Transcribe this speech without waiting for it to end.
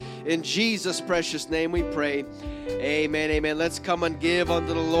In Jesus' precious name we pray. Amen, amen. Let's come and give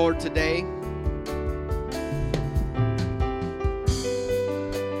unto the Lord today.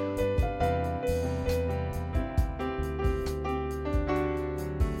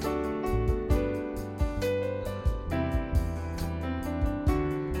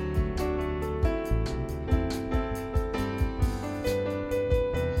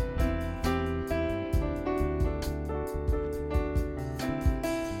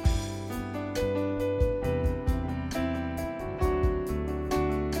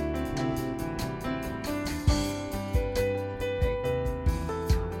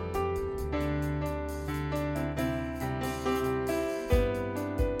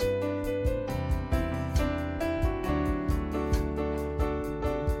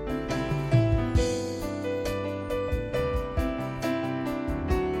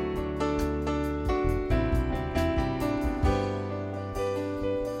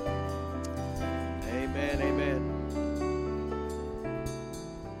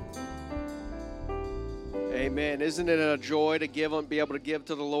 Amen. Isn't it a joy to be able to give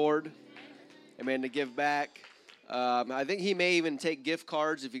to the Lord? Amen. To give back. I think He may even take gift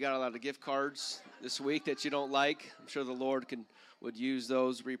cards if you got a lot of gift cards this week that you don't like. I'm sure the Lord would use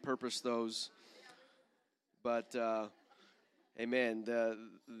those, repurpose those. But amen.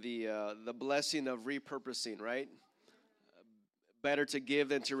 The blessing of repurposing, right? Better to give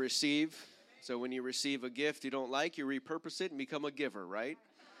than to receive. So when you receive a gift you don't like, you repurpose it and become a giver, right?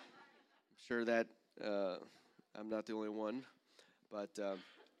 I'm sure that. I'm not the only one, but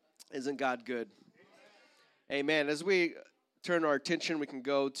isn't God good? Amen. As we turn our attention, we can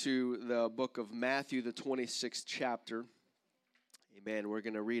go to the book of Matthew, the 26th chapter. Amen. We're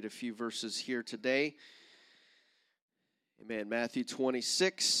going to read a few verses here today. Amen. Matthew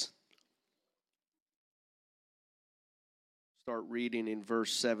 26. Start reading in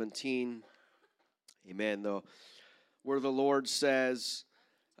verse 17. Amen. Where the Lord says,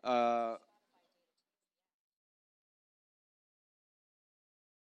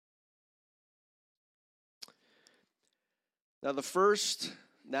 Now the first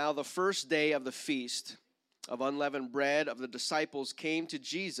day of the feast of unleavened bread of the disciples came to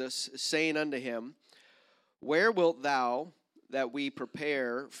Jesus, saying unto him, Where wilt thou that we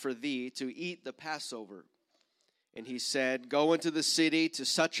prepare for thee to eat the Passover? And he said, Go into the city to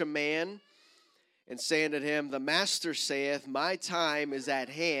such a man, and say unto him, The Master saith, My time is at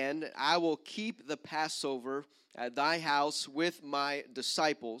hand. I will keep the Passover at thy house with my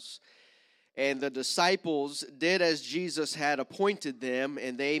disciples. And the disciples did as Jesus had appointed them,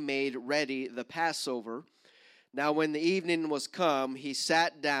 and they made ready the Passover. Now when the evening was come, he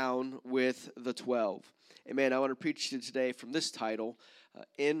sat down with the 12. Amen. I want to preach to you today from this title,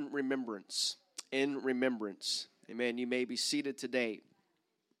 In Remembrance. In Remembrance. Amen. You may be seated today.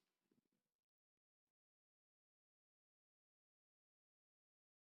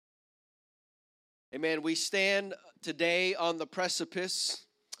 Amen. We stand today on the precipice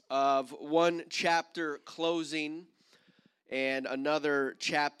of one chapter closing and another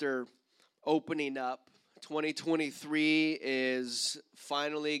chapter opening up. 2023 is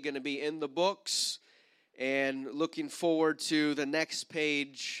finally going to be in the books, and looking forward to the next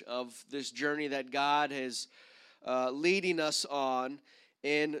page of this journey that God is leading us on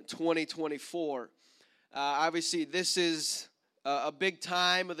in 2024. Obviously, this is a big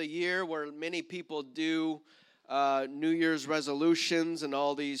time of the year where many people do New Year's resolutions and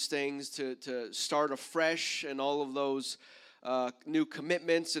all these things to start afresh, and all of those new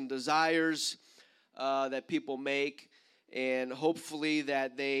commitments and desires that people make, and hopefully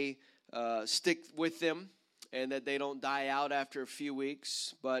that they stick with them and that they don't die out after a few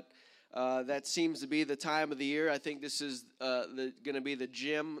weeks. But that seems to be the time of the year. I think this is going to be the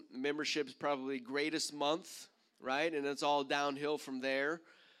gym membership's probably greatest month, right? And it's all downhill from there.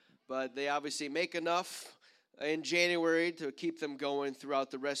 But they obviously make enough in January to keep them going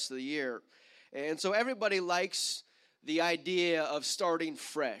throughout the rest of the year. And so everybody likes the idea of starting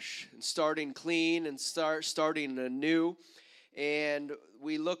fresh and starting clean and starting anew. And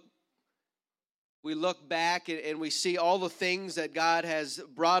we look back and we see all the things that God has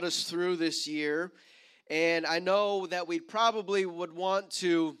brought us through this year. And I know that we probably would want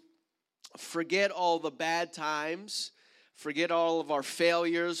to forget all the bad times, forget all of our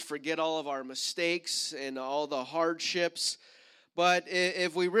failures, forget all of our mistakes and all the hardships. But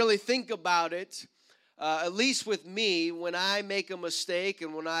if we really think about it, at least with me, when I make a mistake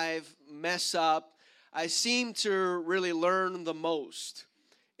and when I mess up, I seem to really learn the most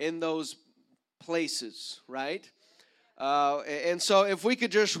in those places, right? And so if we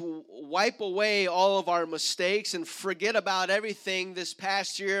could just wipe away all of our mistakes and forget about everything this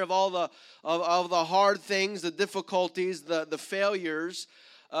past year, of all the hard things, the difficulties, the failures,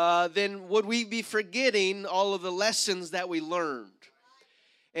 then would we be forgetting all of the lessons that we learned?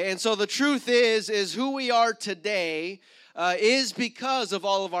 And so the truth is who we are today is because of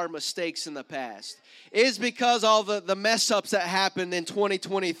all of our mistakes in the past. Is because all the mess ups that happened in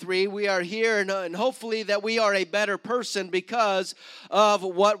 2023. We are here, and hopefully that we are a better person because of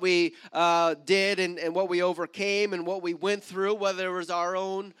what we did and what we overcame and what we went through, whether it was our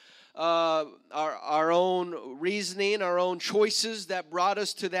own reasoning, our own choices that brought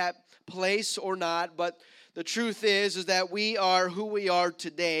us to that place or not. But the truth is that we are who we are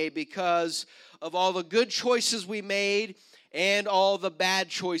today because of all the good choices we made and all the bad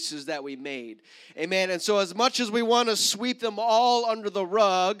choices that we made. Amen. And so as much as we want to sweep them all under the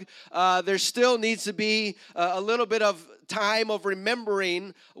rug, there still needs to be a little bit of time of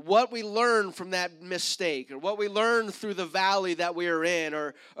remembering what we learned from that mistake, or what we learned through the valley that we are in,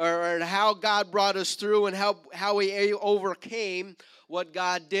 or how God brought us through, and how we overcame what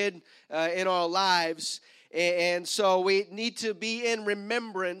God did in our lives. And so we need to be in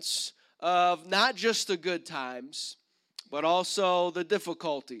remembrance of not just the good times, but also the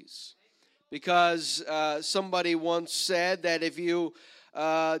difficulties. Because somebody once said that if you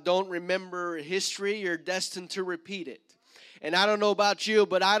don't remember history, you're destined to repeat it. And I don't know about you,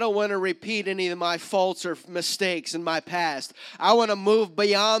 but I don't want to repeat any of my faults or mistakes in my past. I want to move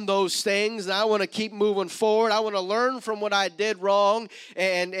beyond those things, and I want to keep moving forward. I want to learn from what I did wrong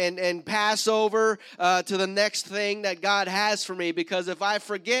and pass over to the next thing that God has for me. Because if I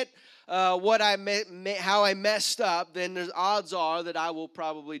forget how I messed up, then there's odds are that I will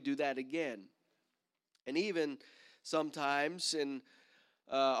probably do that again. And even sometimes in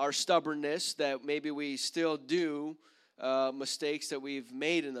our stubbornness, that maybe we still do mistakes that we've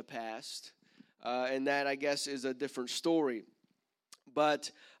made in the past, and that, I guess, is a different story.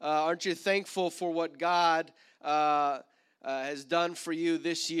 But aren't you thankful for what God has done for you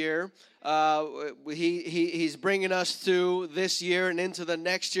this year? He's bringing us through this year and into the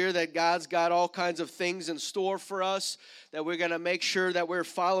next year, that God's got all kinds of things in store for us, that we're going to make sure that we're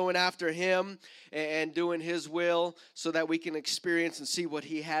following after Him and doing His will, so that we can experience and see what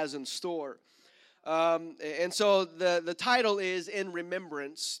He has in store. And so the title is In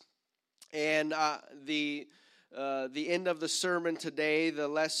Remembrance, and the end of the sermon today, the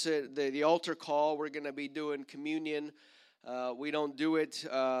lesson, the altar call, we're going to be doing communion. We don't do it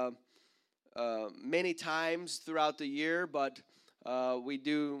many times throughout the year, but we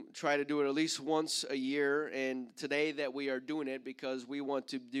do try to do it at least once a year. And today that we are doing it because we want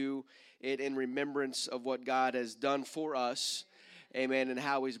to do it in remembrance of what God has done for us. Amen, and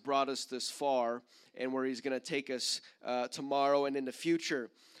how He's brought us this far, and where He's going to take us tomorrow and in the future.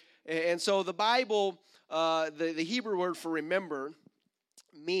 And so the Bible, the Hebrew word for remember,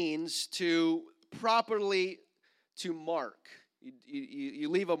 means to properly to mark. You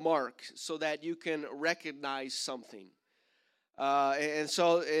leave a mark so that you can recognize something. And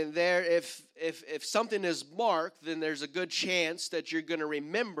so there, if something is marked, then there's a good chance that you're going to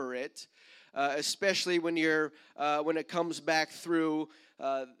remember it. Especially when it comes back through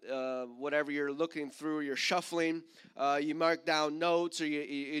whatever you're looking through, you're shuffling, you mark down notes, or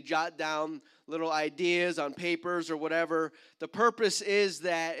you jot down little ideas on papers or whatever. The purpose is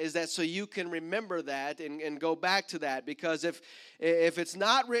that so you can remember that and go back to that. Because if it's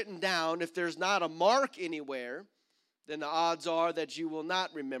not written down, if there's not a mark anywhere, then the odds are that you will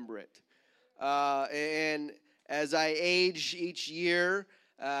not remember it. And as I age each year,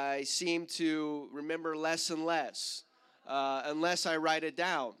 I seem to remember less and less, unless I write it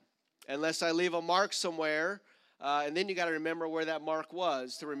down, unless I leave a mark somewhere, and then you got to remember where that mark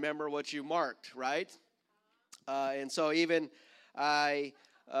was to remember what you marked, right? And so even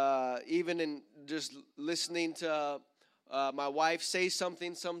in just listening to my wife say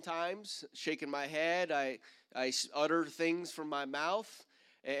something sometimes, shaking my head, I utter things from my mouth,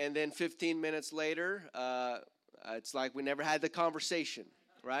 and then 15 minutes later, it's like we never had the conversation.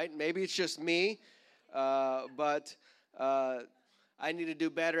 Right? Maybe it's just me, but I need to do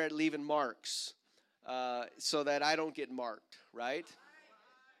better at leaving marks so that I don't get marked, right?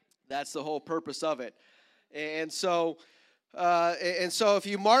 That's the whole purpose of it. And so if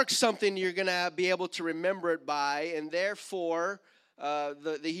you mark something, you're going to be able to remember it by, and therefore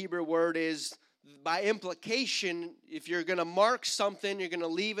the Hebrew word is, by implication, if you're going to mark something, you're going to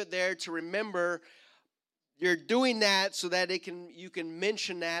leave it there to remember. You're doing that so that you can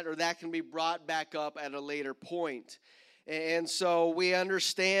mention that, or that can be brought back up at a later point. And so we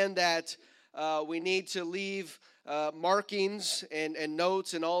understand that we need to leave markings and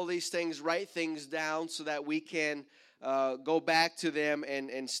notes and all these things, write things down so that we can go back to them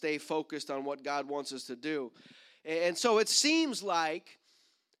and stay focused on what God wants us to do. And so it seems like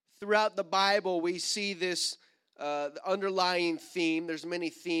throughout the Bible we see this underlying theme. There's many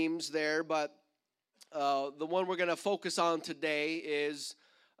themes there, but the one we're going to focus on today is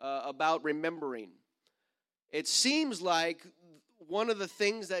about remembering. It seems like one of the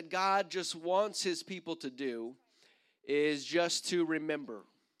things that God just wants his people to do is just to remember.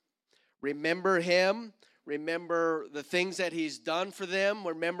 Remember him. Remember the things that he's done for them.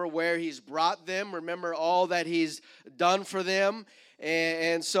 Remember where he's brought them. Remember all that he's done for them.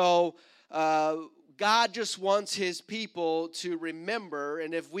 And so God just wants his people to remember.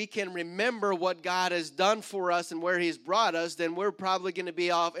 And if we can remember what God has done for us and where he's brought us, then we're probably going to be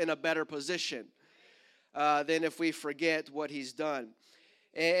off in a better position than if we forget what he's done.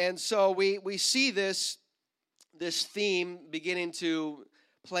 And so we see this theme beginning to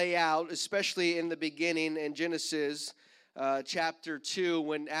play out, especially in the beginning in Genesis chapter 2,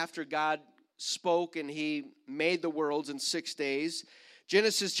 when after God spoke and he made the worlds in 6 days.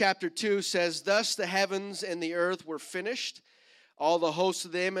 Genesis chapter 2 says, "Thus the heavens and the earth were finished, all the hosts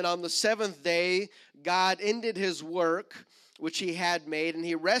of them, and on the seventh day God ended his work which he had made, and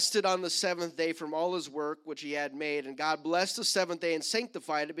he rested on the seventh day from all his work which he had made. And God blessed the seventh day and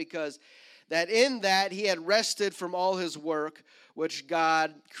sanctified it, because that in that he had rested from all his work which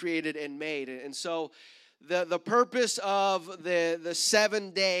God created and made." And so the purpose of the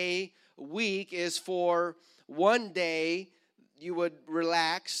 7-day week is for one day you would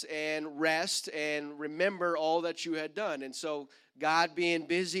relax and rest and remember all that you had done. And so God being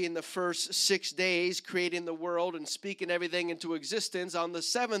busy in the first 6 days, creating the world and speaking everything into existence, on the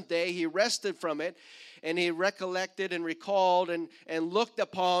seventh day he rested from it, and he recollected and recalled and looked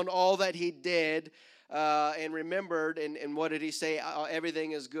upon all that he did and remembered. And what did he say?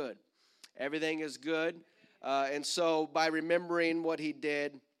 Everything is good. Everything is good. And so by remembering what he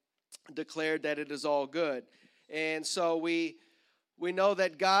did, declared that it is all good. And so we know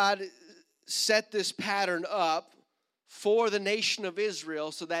that God set this pattern up for the nation of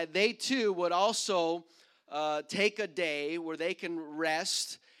Israel so that they too would also take a day where they can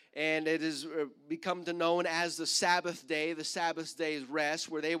rest. And it has become known as the Sabbath day, the Sabbath day's rest,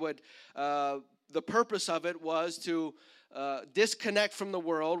 where they would, the purpose of it was to disconnect from the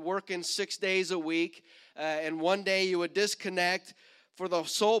world, working 6 days a week, and one day you would disconnect for the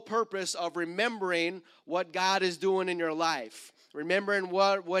sole purpose of remembering what God is doing in your life. Remembering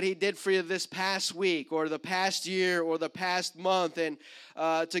what he did for you this past week or the past year or the past month, and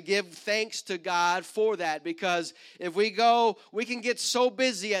to give thanks to God for that. Because if we can get so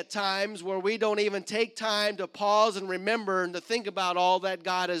busy at times where we don't even take time to pause and remember and to think about all that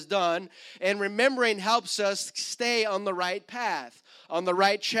God has done. And remembering helps us stay on the right path, on the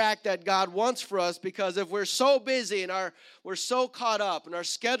right track that God wants for us. Because if we're so busy and we're so caught up and our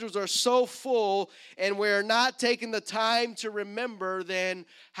schedules are so full and we're not taking the time to remember, then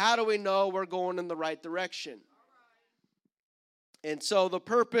how do we know we're going in the right direction? And so the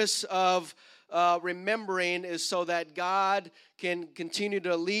purpose of remembering is so that God can continue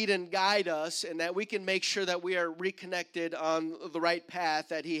to lead and guide us, and that we can make sure that we are reconnected on the right path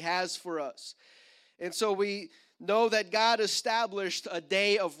that he has for us. And so we know that God established a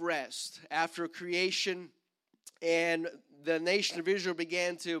day of rest after creation, and the nation of Israel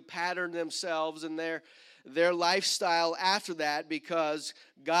began to pattern themselves and their lifestyle after that, because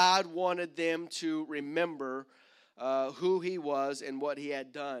God wanted them to remember who he was and what he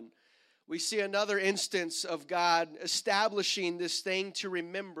had done. We see another instance of God establishing this thing to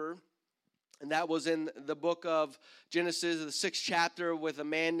remember, and that was in the book of Genesis, the 6th chapter, with a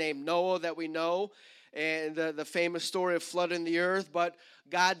man named Noah that we know, and the famous story of flooding the earth. But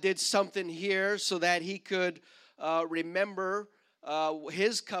God did something here so that he could remember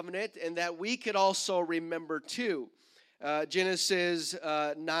his covenant, and that we could also remember too. Genesis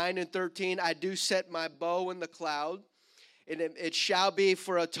 9 and 13, "I do set my bow in the cloud, and it shall be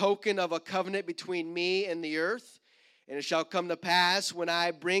for a token of a covenant between me and the earth. And it shall come to pass, when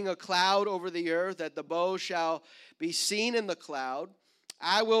I bring a cloud over the earth, that the bow shall be seen in the cloud.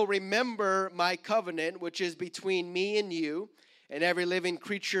 I will remember my covenant, which is between me and you, and every living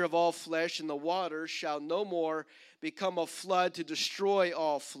creature of all flesh, and the waters shall no more become a flood to destroy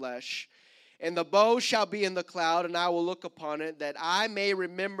all flesh. And the bow shall be in the cloud, and I will look upon it, that I may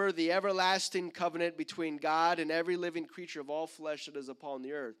remember the everlasting covenant between God and every living creature of all flesh that is upon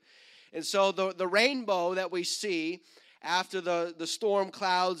the earth." And so the rainbow that we see after the storm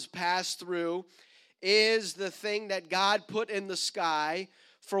clouds pass through is the thing that God put in the sky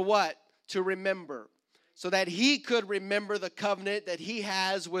for what? To remember. so that he could remember the covenant that he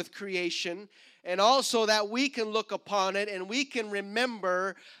has with creation, and also that we can look upon it and we can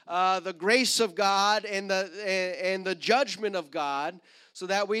remember the grace of God and the judgment of God, so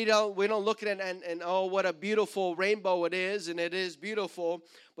that we don't look at it and oh, what a beautiful rainbow it is, and it is beautiful.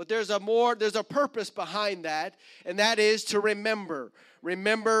 But there's a purpose behind that, and that is to remember.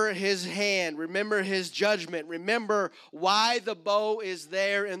 Remember his hand, remember his judgment, remember why the bow is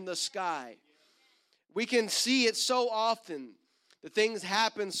there in the sky. We can see it so often. The things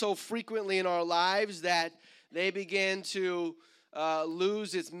happen so frequently in our lives that they begin to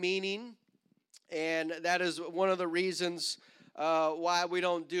lose its meaning. And that is one of the reasons why we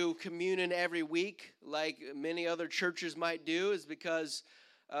don't do communion every week like many other churches might do, is because,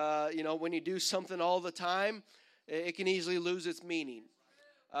 when you do something all the time, it can easily lose its meaning.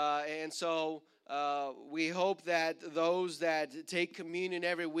 And so we hope that those that take communion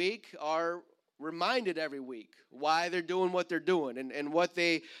every week are reminded every week why they're doing what they're doing, and what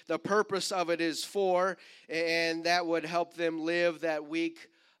the purpose of it is for, and that would help them live that week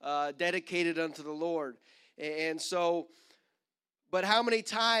dedicated unto the Lord. And so, but how many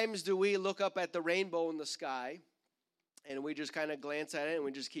times do we look up at the rainbow in the sky and we just kind of glance at it and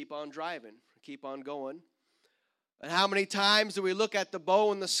we just keep on driving, keep on going? And how many times do we look at the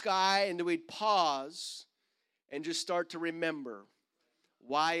bow in the sky and do we pause and just start to remember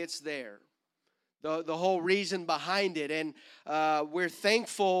why it's there? The whole reason behind it. And we're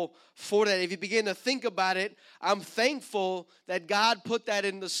thankful for that. If you begin to think about it, I'm thankful that God put that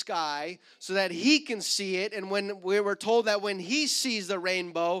in the sky so that he can see it. And when we were told that when he sees the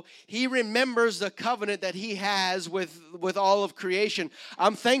rainbow, he remembers the covenant that he has with all of creation.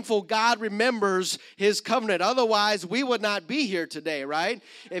 I'm thankful God remembers his covenant. Otherwise, we would not be here today, right?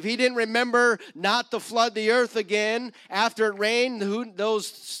 If he didn't remember not to flood the earth again after it rained, those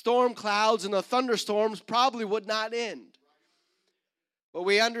storm clouds and the thunderstorms probably would not end. But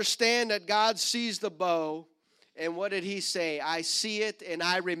we understand that God sees the bow, and what did he say? I see it and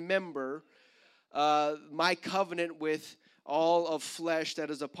I remember my covenant with all of flesh that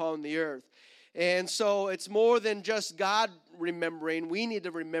is upon the earth. And so it's more than just God remembering. We need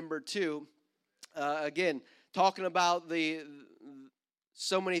to remember too. Again, talking about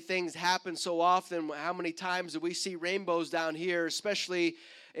so many things happen so often. How many times do we see rainbows down here, especially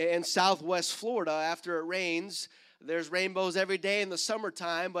in Southwest Florida after it rains? There's rainbows every day in the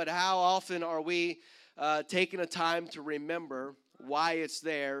summertime, but how often are we taking a time to remember why it's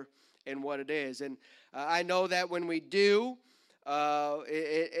there and what it is? And I know that when we do,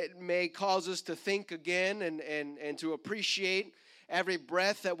 it may cause us to think again and to appreciate every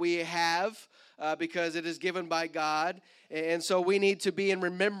breath that we have because it is given by God. And so we need to be in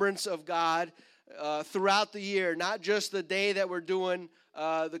remembrance of God throughout the year, not just the day that we're doing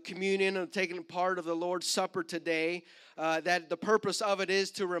the communion and taking part of the Lord's Supper today. That the purpose of it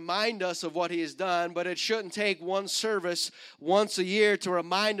is to remind us of what he has done, but it shouldn't take one service once a year to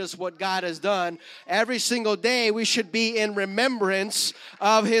remind us what God has done. Every single day we should be in remembrance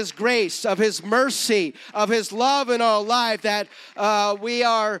of his grace, of his mercy, of his love in our life, that we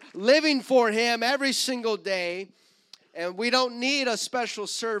are living for him every single day. And we don't need a special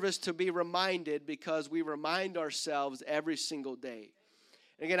service to be reminded, because we remind ourselves every single day.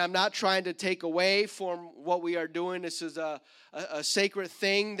 Again, I'm not trying to take away from what we are doing. This is a sacred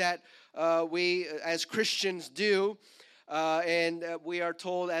thing that we as Christians do. And we are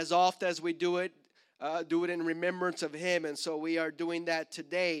told as often as we do it in remembrance of him. And so we are doing that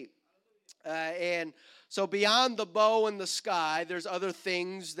today. And so beyond the bow in the sky, there's other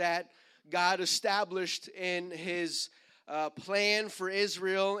things that God established in his plan for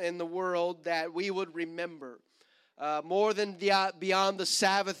Israel and the world that we would remember. More than beyond the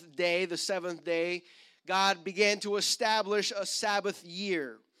Sabbath day, the seventh day, God began to establish a Sabbath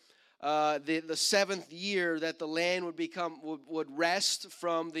year. The seventh year that the land would rest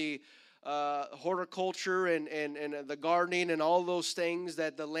from the horticulture and the gardening and all those things,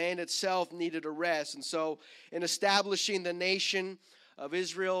 that the land itself needed a rest. And so in establishing the nation of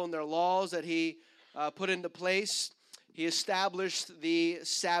Israel and their laws that he put into place, he established the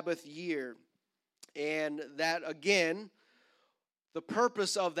Sabbath year. And that, again, the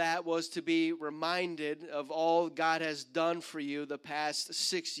purpose of that was to be reminded of all God has done for you the past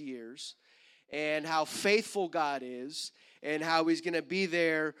 6 years, and how faithful God is, and how he's going to be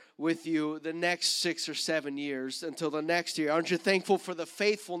there with you the next 6 or 7 years until the next year. Aren't you thankful for the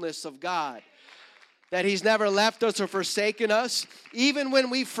faithfulness of God? That he's never left us or forsaken us. Even when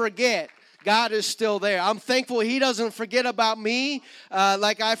we forget, God is still there. I'm thankful he doesn't forget about me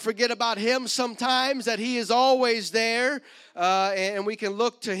like I forget about him sometimes, that he is always there, and we can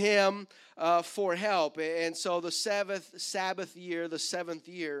look to him for help. And so the Sabbath year, the seventh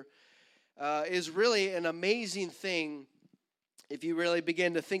year, is really an amazing thing if you really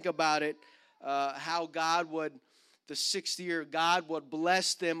begin to think about it, how the sixth year, God would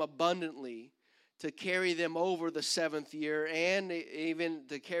bless them abundantly to carry them over the seventh year and even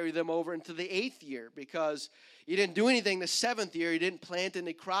to carry them over into the eighth year, because you didn't do anything the seventh year. You didn't plant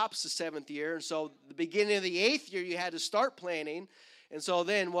any crops the seventh year. And so the beginning of the eighth year, you had to start planting. And so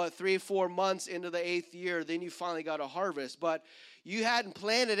then, 3-4 months into the eighth year, then you finally got a harvest. But you hadn't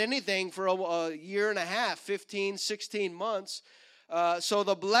planted anything for a year and a half, 15, 16 months. So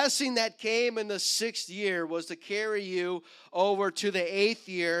the blessing that came in the sixth year was to carry you over to the eighth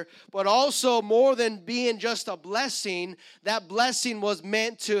year, but also more than being just a blessing, that blessing was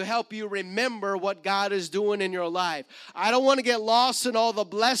meant to help you remember what God is doing in your life. I don't want to get lost in all the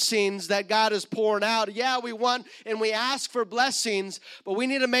blessings that God is pouring out. Yeah, we want and we ask for blessings, but we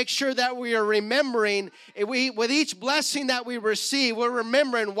need to make sure that we are remembering, with each blessing that we receive, we're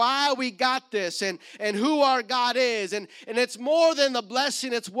remembering why we got this and who our God is. And it's more than the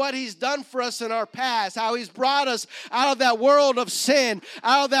blessing, it's what He's done for us in our past, how He's brought us out of that world of sin,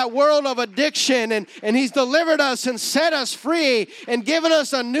 out of that world of addiction, and He's delivered us and set us free and given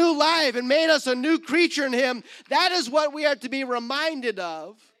us a new life and made us a new creature in Him. That is what we are to be reminded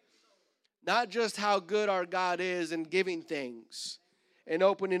of, not just how good our God is in giving things and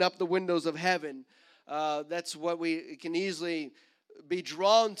opening up the windows of heaven. That's what we can easily be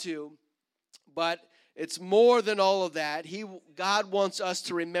drawn to, but it's more than all of that. God wants us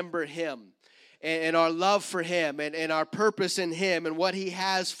to remember Him and our love for Him and our purpose in Him and what He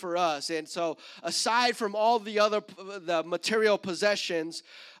has for us. And so aside from all the material possessions,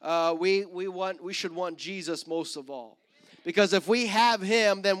 we should want Jesus most of all. Because if we have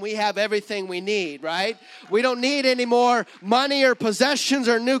Him, then we have everything we need, right? We don't need any more money or possessions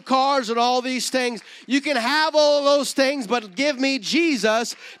or new cars and all these things. You can have all of those things, but give me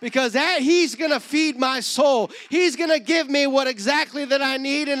Jesus, because He's going to feed my soul. He's going to give me what exactly that I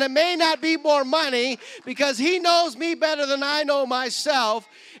need, and it may not be more money, because He knows me better than I know myself.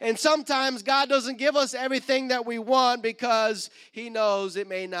 And sometimes God doesn't give us everything that we want because He knows it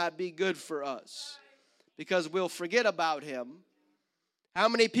may not be good for us, because we'll forget about Him. How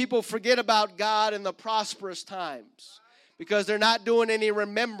many people forget about God in the prosperous times? Because they're not doing any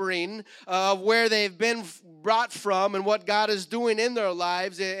remembering of where they've been brought from and what God is doing in their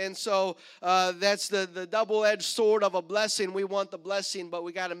lives. And so that's the double-edged sword of a blessing. We want the blessing, but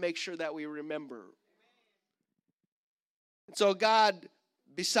we got to make sure that we remember. And so God,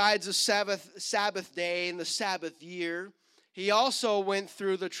 besides the Sabbath day and the Sabbath year, He also went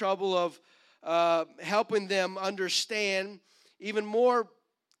through the trouble of helping them understand even more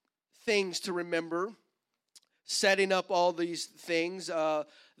things to remember, setting up all these things. The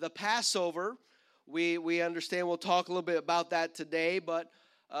Passover, we understand, we'll talk a little bit about that today, but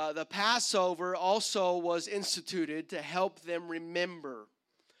the Passover also was instituted to help them remember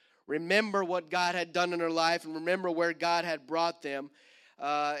what God had done in their life and remember where God had brought them.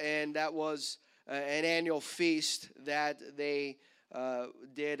 And that was an annual feast that they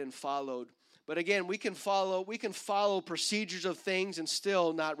did and followed. But again, we can follow procedures of things and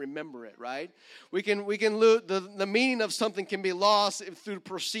still not remember it, right? We can lose the meaning of something can be lost through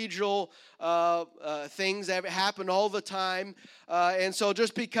procedural things that happen all the time. And so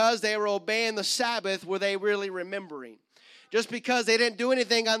just because they were obeying the Sabbath, were they really remembering? Just because they didn't do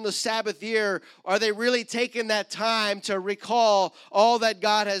anything on the Sabbath year, are they really taking that time to recall all that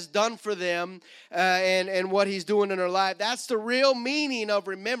God has done for them and what He's doing in their life? That's the real meaning of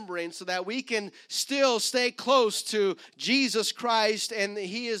remembering, so that we can still stay close to Jesus Christ, and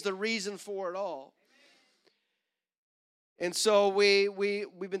He is the reason for it all. And so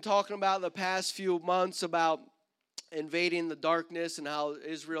we've been talking about the past few months about invading the darkness and how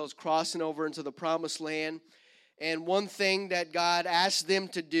Israel is crossing over into the promised land. And one thing that God asked them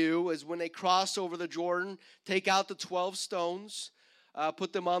to do is when they cross over the Jordan, take out the 12 stones,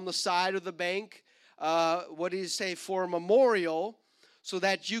 put them on the side of the bank. What did He say? For a memorial, so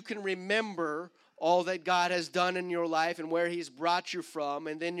that you can remember all that God has done in your life and where He's brought you from.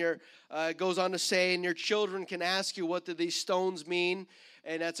 And then it goes on to say, and your children can ask you, what do these stones mean?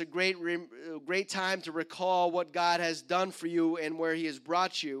 And that's a great time to recall what God has done for you and where He has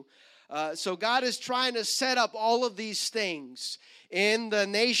brought you. So God is trying to set up all of these things in the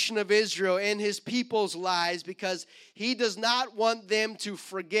nation of Israel, in His people's lives, because He does not want them to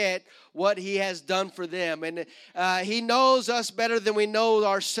forget what He has done for them. And He knows us better than we know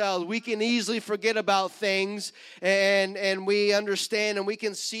ourselves. We can easily forget about things, and we understand and we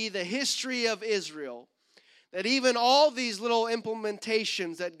can see the history of Israel. that even all these little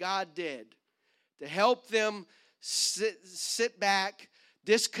implementations that God did to help them sit back,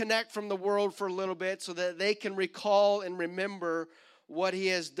 disconnect from the world for a little bit so that they can recall and remember what he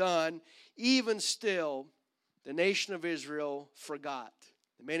has done, even still, the nation of Israel forgot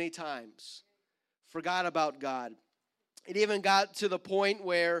many times, forgot about God. It even got to the point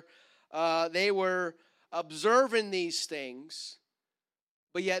where they were observing these things,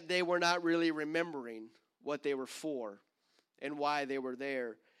 but yet they were not really remembering what they were for and why they were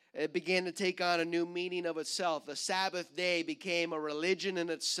there. It began to take on a new meaning of itself. The Sabbath day became a religion in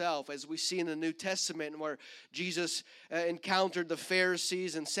itself, as we see in the New Testament, where Jesus encountered the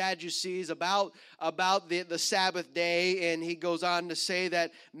Pharisees and Sadducees about the Sabbath day, and he goes on to say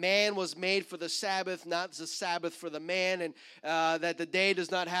that man was made for the Sabbath, not the Sabbath for the man, and that the day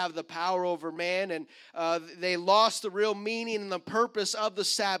does not have the power over man, and they lost the real meaning and the purpose of the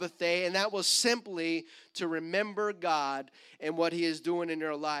Sabbath day, and that was simply to remember God and what he is doing in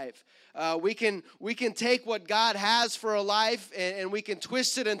your life. We can take what God has for a life and we can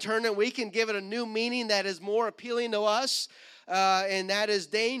twist it and turn it. We can give it a new meaning that is more appealing to us, and that is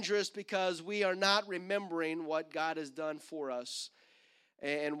dangerous because we are not remembering what God has done for us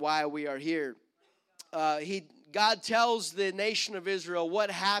and why we are here. God tells the nation of Israel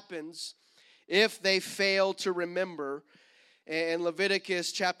what happens if they fail to remember. In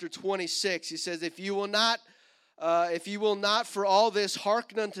Leviticus chapter 26, he says, if you will not for all this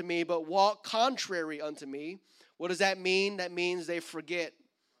hearken unto me, but walk contrary unto me. What does that mean? That means they forget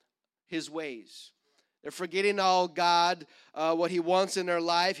his ways. They're forgetting all God, what he wants in their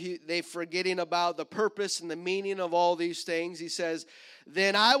life. They're forgetting about the purpose and the meaning of all these things. He says,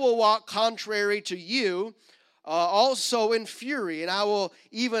 then I will walk contrary to you, also in fury, and I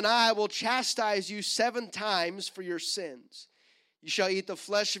will chastise you 7 times for your sins. You shall eat the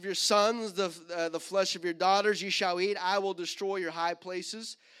flesh of your sons, the flesh of your daughters you shall eat. I will destroy your high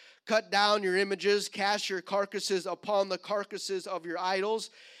places, cut down your images, cast your carcasses upon the carcasses of your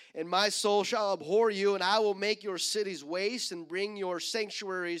idols. And my soul shall abhor you, and I will make your cities waste and bring your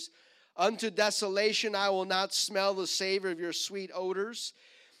sanctuaries unto desolation. I will not smell the savor of your sweet odors.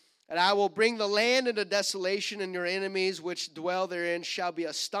 And I will bring the land into desolation, and your enemies which dwell therein shall be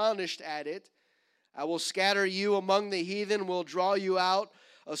astonished at it. I will scatter you among the heathen, will draw you out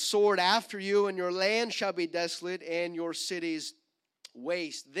a sword after you, and your land shall be desolate, and your cities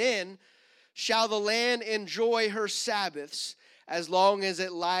waste. Then shall the land enjoy her Sabbaths, as long as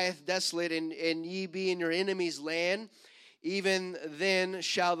it lieth desolate, and ye be in your enemy's land. Even then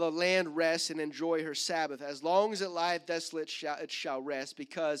shall the land rest and enjoy her Sabbath. As long as it lieth desolate, it shall rest,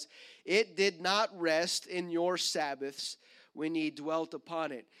 because it did not rest in your Sabbaths when ye dwelt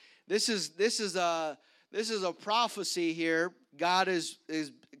upon it. This is a prophecy here. God is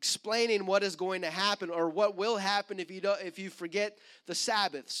explaining what is going to happen, or what will happen if you forget the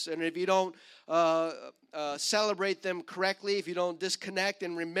Sabbaths, and if you don't celebrate them correctly, if you don't disconnect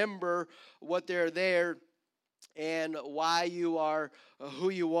and remember what they're there and why you are who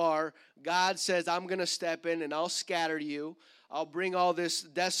you are. God says, I'm going to step in and I'll scatter you. I'll bring all this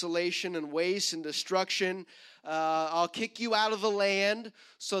desolation and waste and destruction. I'll kick you out of the land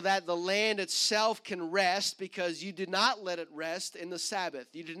so that the land itself can rest, because you did not let it rest in the Sabbath.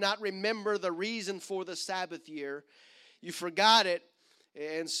 You did not remember the reason for the Sabbath year. You forgot it.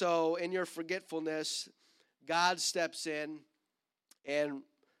 And so in your forgetfulness, God steps in and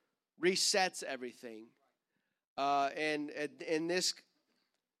resets everything. And in this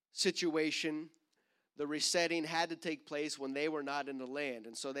situation, the resetting had to take place when they were not in the land.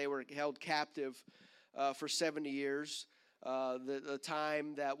 And so they were held captive for 70 years, the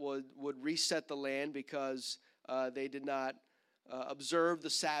time that would reset the land, because they did not observe the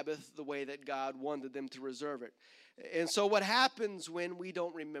Sabbath the way that God wanted them to reserve it. And so what happens when we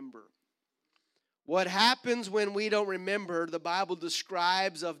don't remember? What happens when we don't remember, the Bible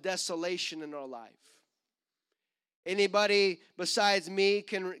describes of desolation in our life. Anybody besides me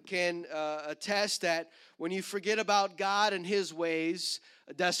can attest that when you forget about God and his ways,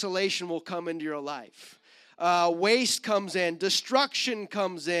 desolation will come into your life. Waste comes in. Destruction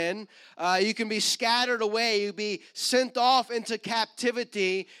comes in. You can be scattered away. You be sent off into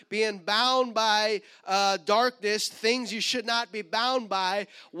captivity, being bound by darkness, things you should not be bound by.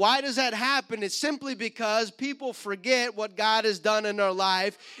 Why does that happen? It's simply because people forget what God has done in their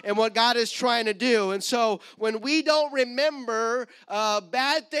life and what God is trying to do. And so when we don't remember,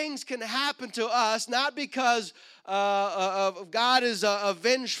 bad things can happen to us, not because God is a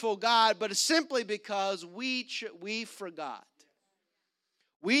vengeful God, but it's simply because we forgot.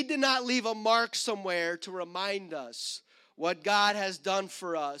 We did not leave a mark somewhere to remind us what God has done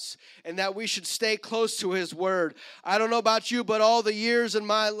for us, and that we should stay close to His Word. I don't know about you, but all the years in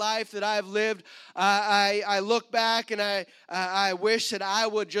my life that I've lived, I look back and I wish that I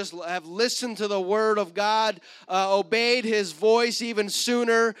would just have listened to the Word of God, obeyed His voice even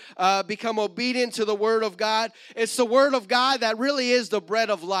sooner, become obedient to the Word of God. It's the Word of God that really is the bread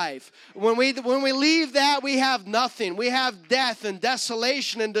of life. When we leave that, we have nothing. We have death and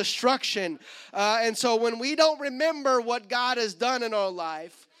desolation and destruction. And so when we don't remember what God has done in our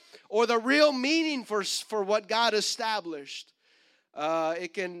life, or the real meaning for what God established,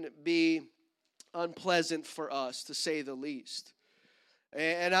 it can be unpleasant for us, to say the least.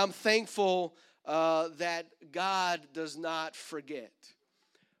 And I'm thankful that God does not forget.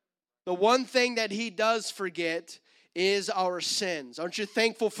 The one thing that He does forget is our sins. Aren't you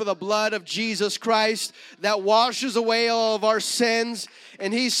thankful for the blood of Jesus Christ that washes away all of our sins?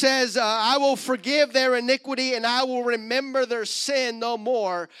 And He says, I will forgive their iniquity and I will remember their sin no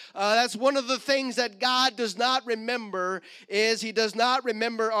more. That's one of the things that God does not remember, is He does not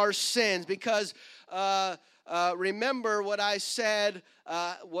remember our sins. Because remember what I said,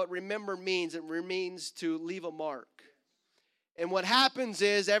 what remember means. It means to leave a mark. And what happens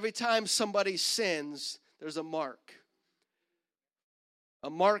is every time somebody sins, there's a mark. A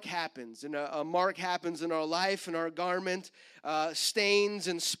mark happens, and a mark happens in our life, in our garment. Stains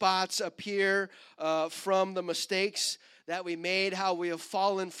and spots appear from the mistakes that we made, how we have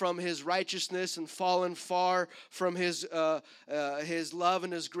fallen from His righteousness and fallen far from His love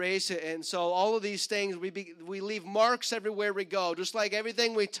and His grace. And so all of these things, we leave marks everywhere we go. Just like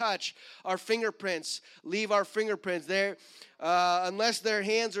everything we touch, our fingerprints leave our fingerprints there. Unless their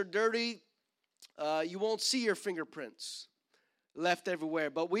hands are dirty, you won't see your fingerprints left everywhere.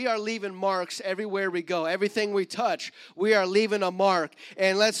 But we are leaving marks everywhere we go. Everything we touch, we are leaving a mark.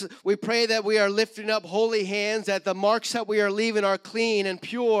 And we pray that we are lifting up holy hands, that the marks that we are leaving are clean and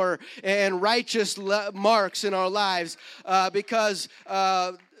pure and righteous marks in our lives. Because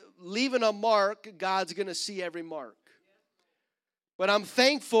leaving a mark, God's going to see every mark. But I'm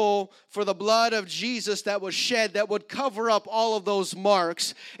thankful for the blood of Jesus that was shed that would cover up all of those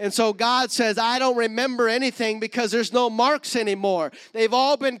marks. And so God says, I don't remember anything because there's no marks anymore. They've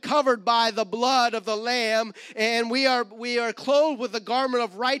all been covered by the blood of the Lamb, and we are clothed with the garment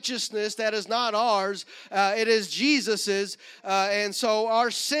of righteousness that is not ours. It is Jesus's. And so our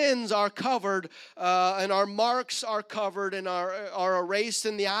sins are covered, and our marks are covered and are erased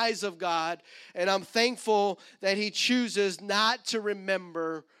in the eyes of God. And I'm thankful that He chooses not to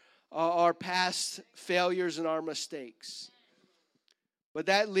remember our past failures and our mistakes. But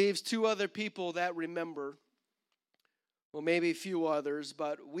that leaves two other people that remember. Well, maybe a few others,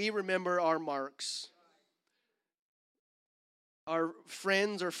 but we remember our marks. Our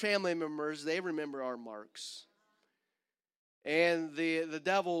friends or family members, they remember our marks. And the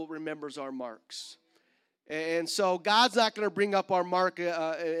devil remembers our marks. And so God's not going to bring up our mark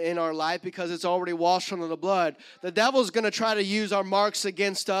in our life because it's already washed under the blood. The devil's going to try to use our marks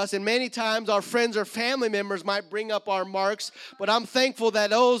against us. And many times our friends or family members might bring up our marks. But I'm thankful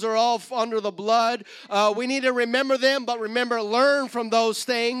that those are all under the blood. We need to remember them, but learn from those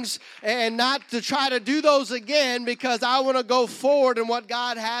things and not to try to do those again, because I want to go forward in what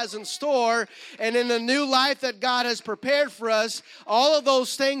God has in store. And in the new life that God has prepared for us, all of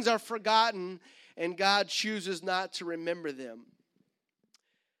those things are forgotten. And God chooses not to remember them.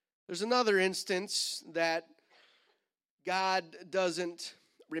 There's another instance that God doesn't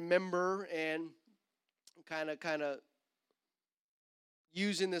remember, and kind of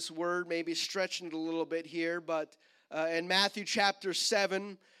using this word, maybe stretching it a little bit here. But in Matthew chapter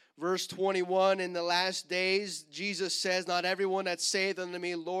 7, verse 21, in the last days, Jesus says, not everyone that saith unto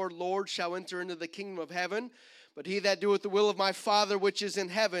me, Lord, Lord, shall enter into the kingdom of heaven, but he that doeth the will of my Father which is in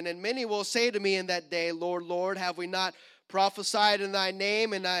heaven. And many will say to me in that day, Lord, Lord, have we not prophesied in thy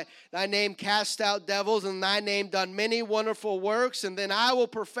name, and thy name cast out devils, and thy name done many wonderful works? And then I will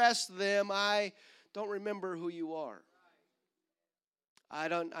profess to them, I don't remember who you are.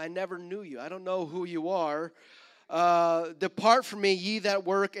 I never knew you. I don't know who you are. Depart from me, ye that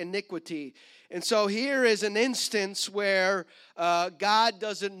work iniquity. And so here is an instance where God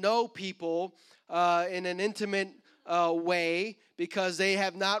doesn't know people in an intimate way, because they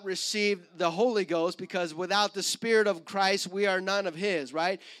have not received the Holy Ghost, because without the Spirit of Christ, we are none of His,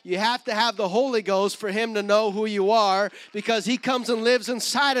 right? You have to have the Holy Ghost for Him to know who you are, because He comes and lives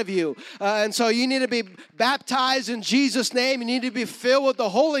inside of you. And so you need to be baptized in Jesus' name. You need to be filled with the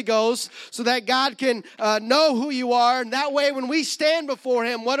Holy Ghost so that God can know who you are. And that way, when we stand before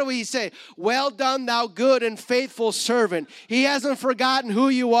Him, what do we say? Well done, thou good and faithful servant. He hasn't forgotten who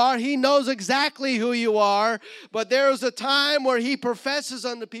you are. He knows exactly who you are. But there is a time where He professes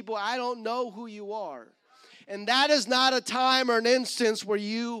unto people, I don't know who you are. And that is not a time or an instance where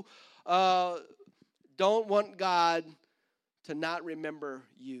you don't want God to not remember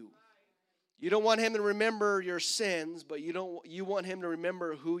you. You don't want Him to remember your sins, but you want Him to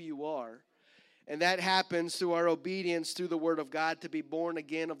remember who you are. And that happens through our obedience through the Word of God, to be born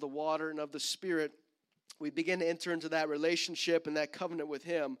again of the water and of the Spirit. We begin to enter into that relationship and that covenant with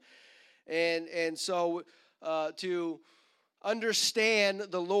Him. And so to understand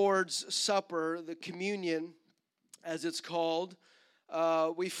the Lord's Supper, the communion, as it's called,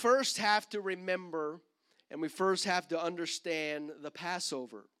 we first have to remember and we first have to understand the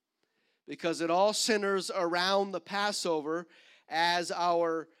Passover, because it all centers around the Passover, as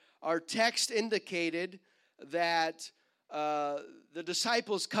our text indicated that the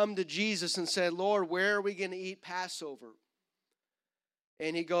disciples come to Jesus and said, Lord, where are we going to eat Passover?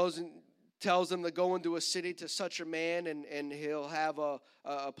 And He goes and tells them to go into a city to such a man, and he'll have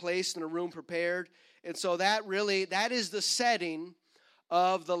a place and a room prepared. And so that is the setting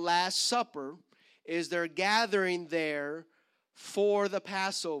of the Last Supper, is they're gathering there for the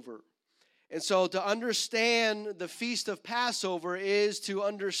Passover. And so to understand the Feast of Passover is to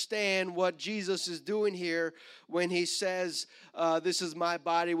understand what Jesus is doing here when He says, this is my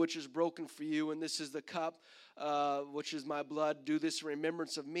body which is broken for you, and this is the cup which is my blood. Do this in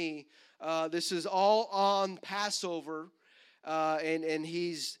remembrance of me. This is all on Passover, and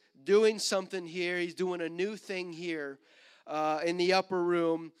He's doing something here. He's doing a new thing here in the upper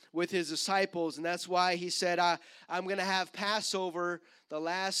room with His disciples, and that's why He said, I'm going to have Passover,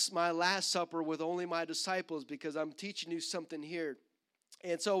 my last supper, with only my disciples, because I'm teaching you something here.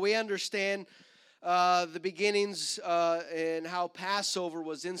 And so we understand the beginnings and how Passover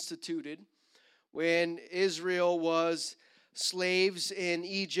was instituted when Israel was slaves in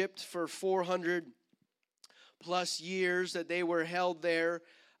Egypt for 400 plus years, that they were held there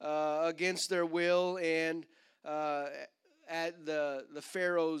against their will and at the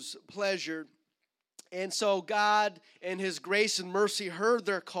Pharaoh's pleasure. And so God, in His grace and mercy, heard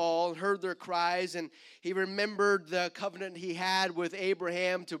their call and heard their cries, and He remembered the covenant He had with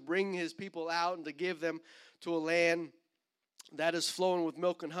Abraham to bring His people out and to give them to a land that is flowing with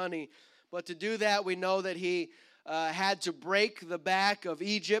milk and honey. But to do that, we know that He had to break the back of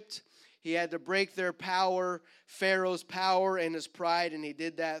Egypt. He had to break their power, Pharaoh's power and his pride, and He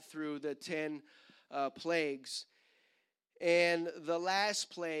did that through the 10 plagues. And the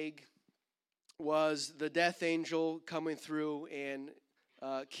last plague was the death angel coming through and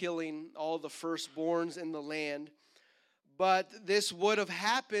killing all the firstborns in the land. But this would have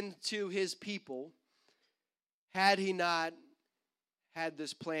happened to His people had He not had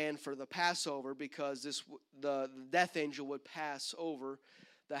this plan for the Passover, because the death angel would pass over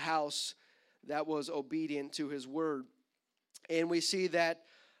the house that was obedient to His word. And we see that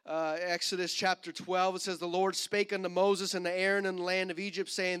Exodus chapter 12, it says, the Lord spake unto Moses and to Aaron in the land of Egypt,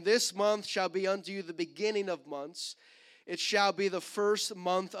 saying, this month shall be unto you the beginning of months. It shall be the first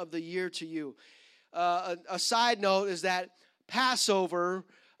month of the year to you. A side note is that Passover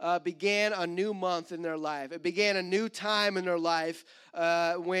began a new month in their life. It began a new time in their life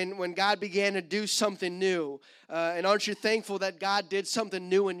when God began to do something new. And aren't you thankful that God did something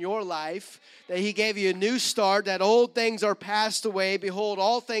new in your life, that He gave you a new start, that old things are passed away. Behold,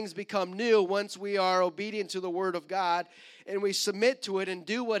 all things become new once we are obedient to the Word of God and we submit to it and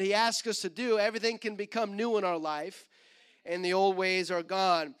do what He asks us to do. Everything can become new in our life, and the old ways are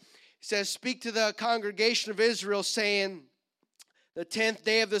gone. He says, speak to the congregation of Israel, saying, the 10th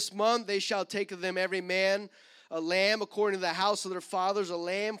day of this month they shall take of them every man a lamb according to the house of their fathers, a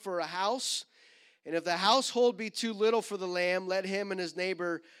lamb for a house. And if the household be too little for the lamb, let him and his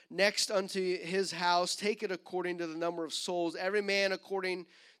neighbor next unto his house take it according to the number of souls. Every man according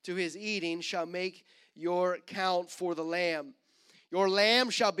to his eating shall make your count for the lamb. Your lamb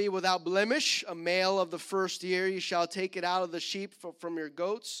shall be without blemish, a male of the first year. You shall take it out of the sheep from your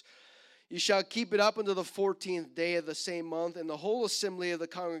goats. You shall keep it up until the 14th day of the same month, and the whole assembly of the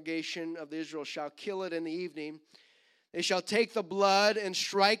congregation of Israel shall kill it in the evening. They shall take the blood and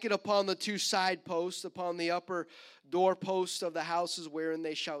strike it upon the 2 side posts, upon the upper doorposts of the houses wherein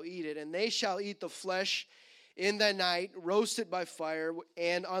they shall eat it. And they shall eat the flesh in the night, roasted by fire,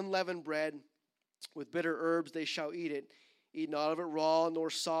 and unleavened bread with bitter herbs they shall eat it. Eat not of it raw, nor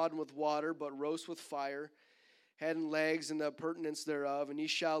sodden with water, but roast with fire, head and legs, and the appurtenance thereof. And ye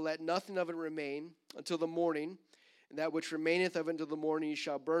shall let nothing of it remain until the morning. And that which remaineth of it until the morning ye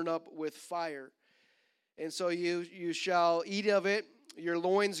shall burn up with fire. And so you shall eat of it, your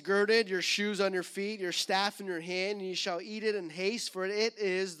loins girded, your shoes on your feet, your staff in your hand, and you shall eat it in haste, for it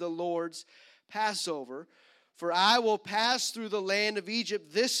is the Lord's Passover. For I will pass through the land of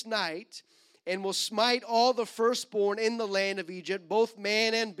Egypt this night, and will smite all the firstborn in the land of Egypt, both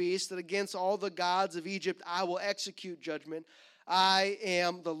man and beast, that against all the gods of Egypt I will execute judgment. I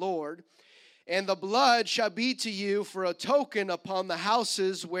am the Lord. And the blood shall be to you for a token upon the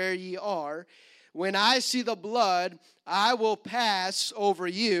houses where ye are. When I see the blood, I will pass over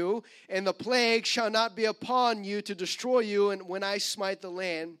you, and the plague shall not be upon you to destroy you, and when I smite the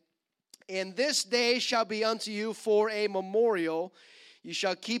land. And this day shall be unto you for a memorial. You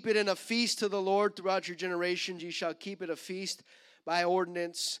shall keep it in a feast to the Lord throughout your generations. You shall keep it a feast by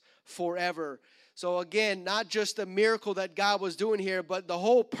ordinance forever. So again, not just a miracle that God was doing here, but the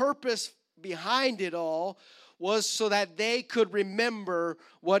whole purpose behind it all was so that they could remember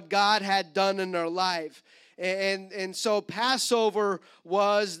what God had done in their life. And so Passover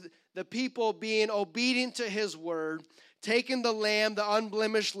was the people being obedient to his word, taking the lamb, the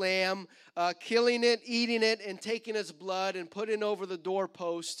unblemished lamb, killing it, eating it, and taking its blood and putting it over the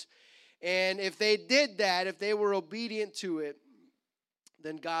doorpost. And if they did that, if they were obedient to it,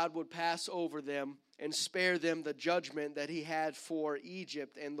 then God would pass over them and spare them the judgment that he had for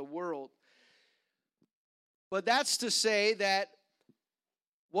Egypt and the world. But that's to say that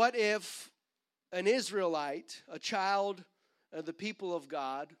what if an Israelite, a child of the people of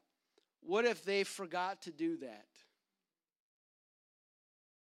God, what if they forgot to do that?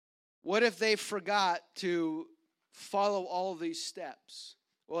 What if they forgot to follow all these steps?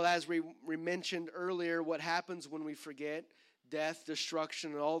 Well, as we mentioned earlier, what happens when we forget? Death,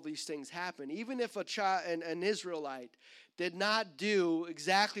 destruction, and all these things happen. Even if a child, an Israelite, did not do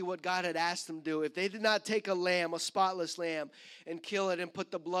exactly what God had asked them to do, if they did not take a lamb, a spotless lamb, and kill it and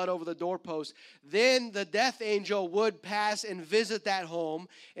put the blood over the doorpost, then the death angel would pass and visit that home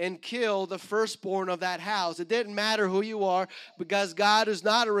and kill the firstborn of that house. It didn't matter who you are, because God is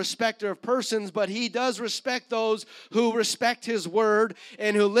not a respecter of persons, but he does respect those who respect his word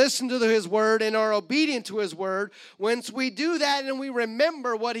and who listen to his word and are obedient to his word. Once we do that and we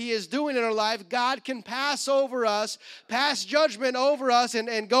remember what he is doing in our life, God can pass over us, pass judgment over us,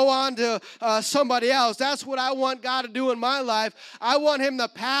 and go on to somebody else. That's what I want God to do in my life. I want him to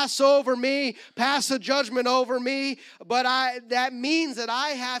pass over me, pass a judgment over me, but that means that I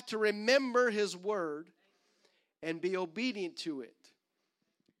have to remember his word and be obedient to it.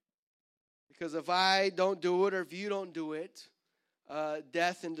 Because if I don't do it, or if you don't do it,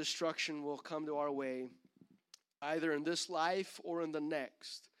 death and destruction will come to our way, either in this life or in the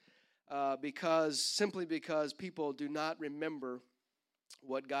next. Simply because people do not remember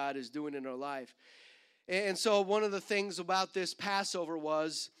what God is doing in their life. And so one of the things about this Passover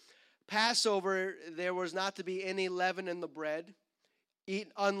was, Passover, there was not to be any leaven in the bread, eat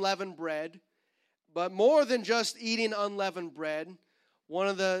unleavened bread. But more than just eating unleavened bread, one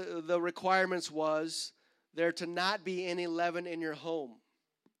of the requirements was there to not be any leaven in your home.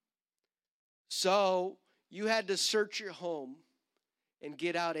 So you had to search your home and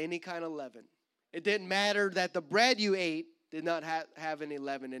get out any kind of leaven. It didn't matter that the bread you ate did not have any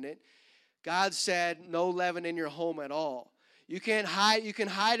leaven in it. God said no leaven in your home at all. You can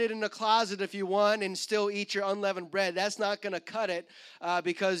hide it in the closet if you want and still eat your unleavened bread. That's not going to cut it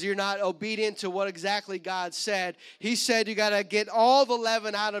because you're not obedient to what exactly God said. He said you got to get all the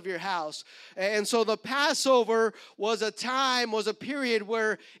leaven out of your house. And so the Passover was a period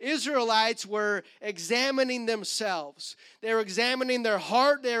where Israelites were examining themselves. They were examining their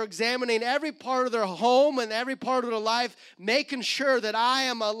heart. They were examining every part of their home and every part of their life, making sure that I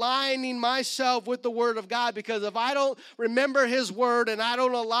am aligning myself with the Word of God. Because if I don't remember his word and I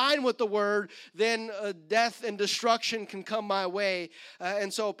don't align with the word, then death and destruction can come my way.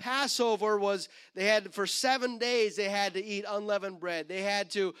 And so Passover was, for 7 days they had to eat unleavened bread. They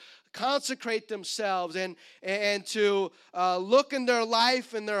had to consecrate themselves and to look in their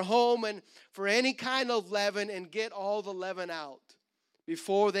life and their home and for any kind of leaven and get all the leaven out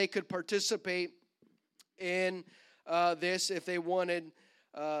before they could participate in this, if they wanted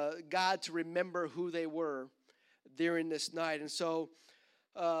God to remember who they were during this night. And so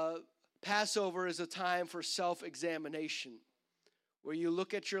Passover is a time for self-examination, where you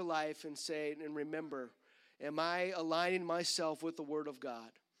look at your life and say and remember, am I aligning myself with the Word of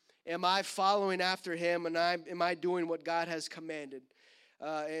God? Am I following after him, and am I doing what God has commanded?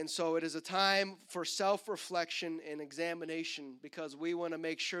 And so it is a time for self-reflection and examination, because we want to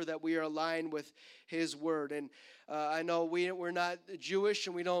make sure that we are aligned with his word. And I know we're not Jewish,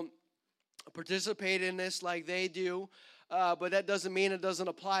 and we don't participate in this like they do. But that doesn't mean it doesn't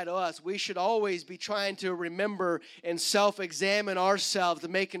apply to us. We should always be trying to remember and self-examine ourselves,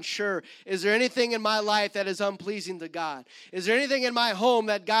 and making sure, is there anything in my life that is unpleasing to God? Is there anything in my home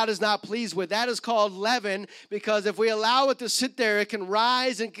that God is not pleased with? That is called leaven, because if we allow it to sit there, it can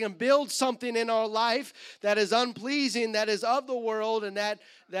rise and can build something in our life that is unpleasing, that is of the world, and that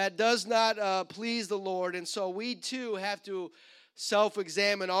does not please the Lord. And so we too have to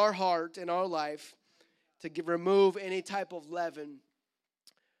self-examine our heart and our life to remove any type of leaven,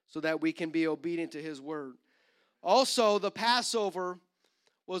 so that we can be obedient to his word. Also, the Passover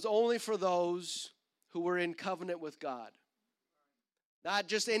was only for those who were in covenant with God. Not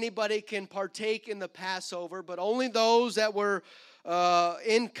just anybody can partake in the Passover, but only those that were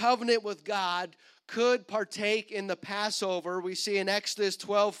in covenant with God could partake in the Passover. We see in Exodus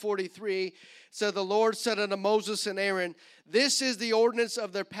 12:43, so the Lord said unto Moses and Aaron, this is the ordinance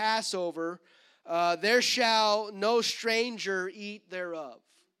of their Passover. There shall no stranger eat thereof.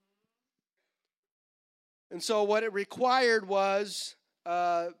 And so what it required was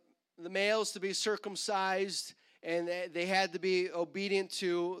the males to be circumcised, and they had to be obedient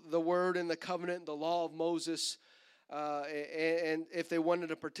to the word and the covenant, the law of Moses, and if they wanted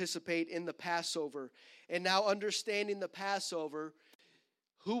to participate in the Passover. And now, understanding the Passover,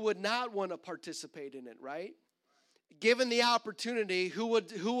 who would not want to participate in it, right? Given the opportunity, who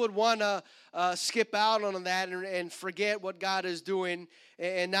would want to skip out on that and forget what God is doing,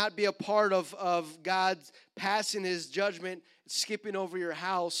 and not be a part of God passing his judgment, skipping over your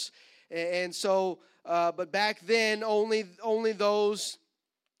house? And so, but back then, only those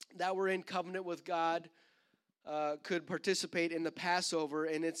that were in covenant with God could participate in the Passover,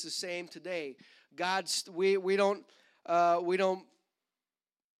 and it's the same today. We don't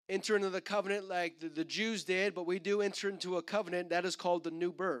enter into the covenant like the Jews did, but we do enter into a covenant that is called the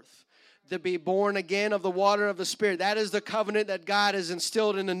new birth. To be born again of the water of the Spirit. That is the covenant that God has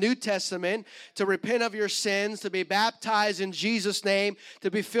instilled in the New Testament, to repent of your sins, to be baptized in Jesus' name,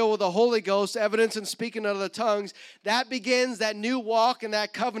 to be filled with the Holy Ghost, evidence and speaking of the tongues. That begins that new walk and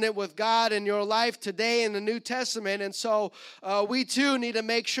that covenant with God in your life today in the New Testament. And so we too need to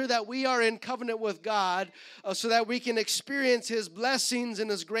make sure that we are in covenant with God, so that we can experience his blessings and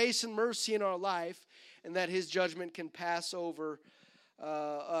his grace and mercy in our life, and that his judgment can pass over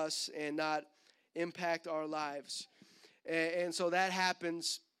us and not impact our lives. And so that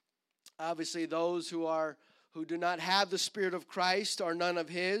happens. Obviously, those who do not have the Spirit of Christ are none of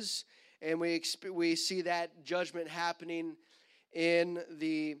his, and we see that judgment happening in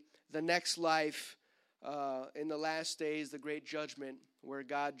the next life, in the last days, the great judgment, where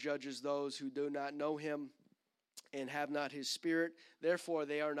God judges those who do not know him and have not his Spirit. Therefore,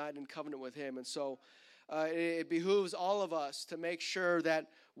 they are not in covenant with him. And so it behooves all of us to make sure that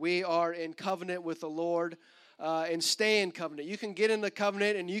we are in covenant with the Lord, and stay in covenant. You can get in the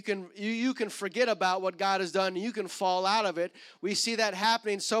covenant, and you can forget about what God has done, and you can fall out of it. We see that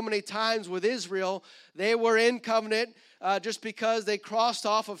happening so many times with Israel. They were in covenant just because they crossed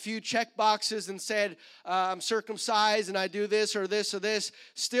off a few check boxes and said, I'm circumcised and I do this or this or this.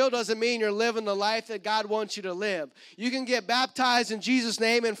 Still doesn't mean you're living the life that God wants you to live. You can get baptized in Jesus'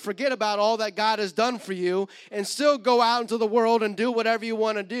 name and forget about all that God has done for you, and still go out into the world and do whatever you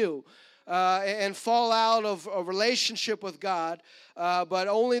want to do. And fall out of a relationship with God. But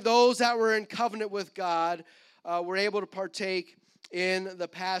only those that were in covenant with God were able to partake in the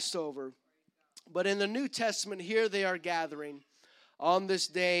Passover. But in the New Testament, here they are gathering on this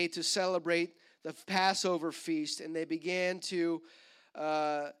day to celebrate the Passover feast. And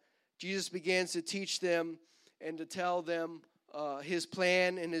Jesus begins to teach them and to tell them his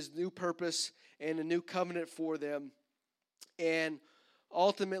plan and his new purpose and a new covenant for them. And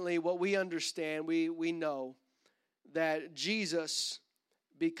ultimately, what we understand, we know that Jesus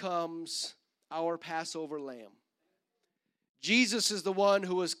becomes our Passover lamb. Jesus is the one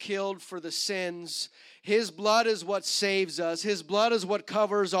who was killed for the sins. His blood is what saves us. His blood is what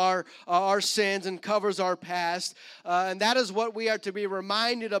covers our sins and covers our past. And that is what we are to be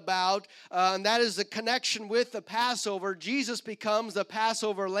reminded about. And that is the connection with the Passover. Jesus becomes the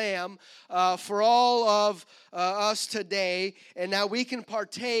Passover lamb for all of us today. And now we can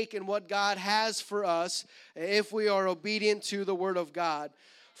partake in what God has for us if we are obedient to the Word of God.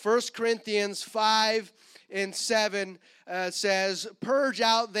 1 Corinthians 5:7 says, Purge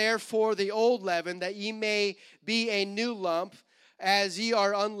out therefore the old leaven, that ye may be a new lump, as ye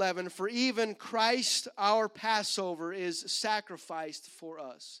are unleavened, for even Christ our Passover is sacrificed for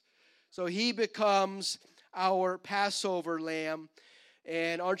us. So he becomes our Passover lamb.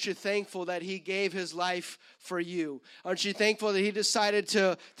 And aren't you thankful that he gave his life for you? Aren't you thankful that he decided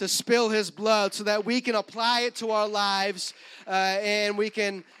to spill his blood so that we can apply it to our lives and we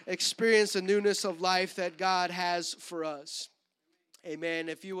can experience the newness of life that God has for us? Amen.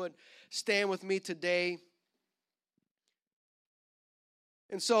 If you would stand with me today.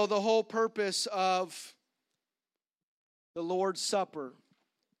 And so the whole purpose of the Lord's Supper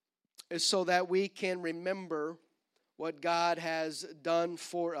is so that we can remember what God has done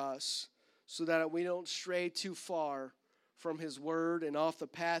for us, so that we don't stray too far from his word and off the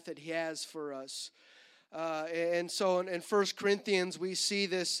path that he has for us. And so in 1 Corinthians, we see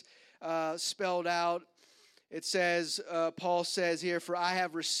this spelled out. It says, Paul says here, "For I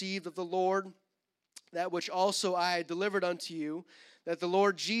have received of the Lord that which also I delivered unto you, that the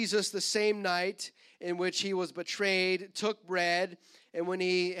Lord Jesus, the same night in which he was betrayed, took bread, and when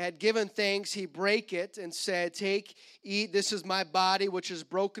he had given thanks, he brake it and said, Take, eat, this is my body, which is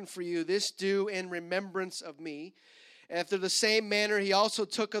broken for you. This do in remembrance of me. After the same manner, he also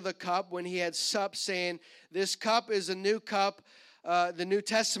took of the cup when he had supped, saying, This cup is a new cup, the New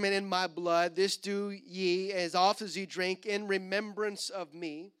Testament in my blood. This do ye, as oft as ye drink, in remembrance of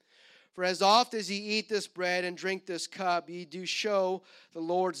me. For as oft as ye eat this bread and drink this cup, ye do show the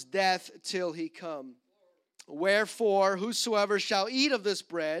Lord's death till he come. Wherefore, whosoever shall eat of this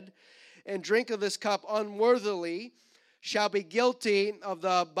bread and drink of this cup unworthily shall be guilty of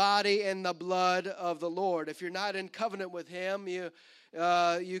the body and the blood of the Lord." If you're not in covenant with him,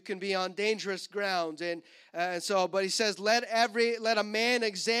 you can be on dangerous grounds. But he says, let a man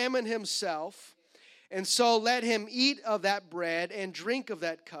examine himself, and so let him eat of that bread and drink of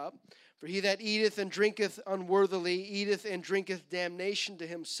that cup. For he that eateth and drinketh unworthily eateth and drinketh damnation to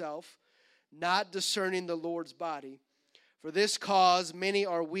himself, not discerning the Lord's body. For this cause many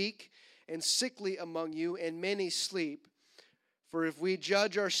are weak and sickly among you, and many sleep. For if we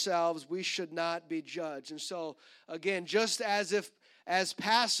judge ourselves, we should not be judged. And so, again, just as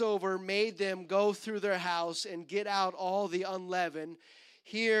Passover made them go through their house and get out all the unleavened,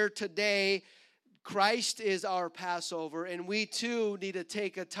 here today, Christ is our Passover, and we too need to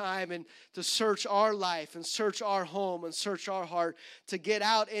take a time and to search our life and search our home and search our heart to get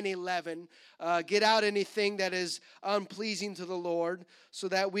out any leaven, get out anything that is unpleasing to the Lord, so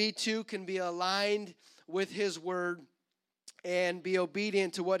that we too can be aligned with his word and be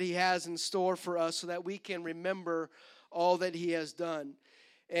obedient to what he has in store for us, so that we can remember all that he has done.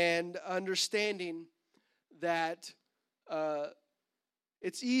 And understanding that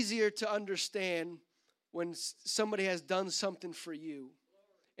it's easier to understand when somebody has done something for you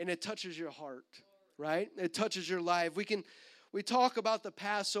and it touches your heart, right? It touches your life. We talk about the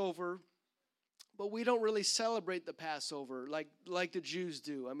Passover, but we don't really celebrate the Passover like the Jews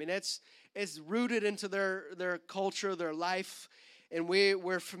do. I mean, it's rooted into their culture, their life, and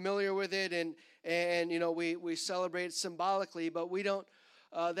we're familiar with it, and you know, we celebrate it symbolically, but we don't.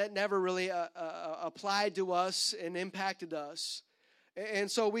 That never really applied to us and impacted us.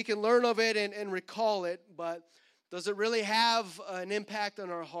 And so we can learn of it and recall it, but does it really have an impact on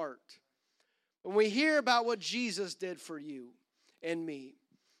our heart? When we hear about what Jesus did for you and me,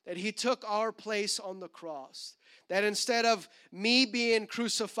 that he took our place on the cross, that instead of me being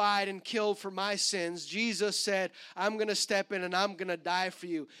crucified and killed for my sins, Jesus said, I'm going to step in and I'm going to die for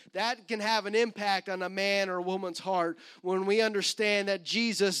you. That can have an impact on a man or a woman's heart when we understand that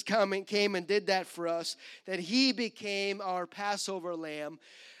Jesus came and did that for us, that he became our Passover lamb.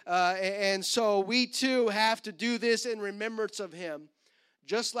 And so we too have to do this in remembrance of him.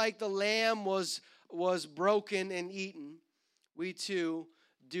 Just like the lamb was broken and eaten, we too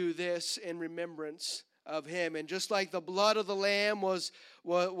do this in remembrance of him. And just like the blood of the lamb was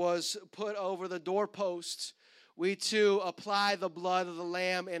put over the doorposts, we too apply the blood of the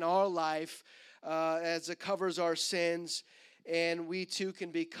lamb in our life as it covers our sins, and we too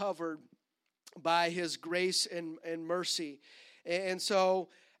can be covered by his grace and mercy. And so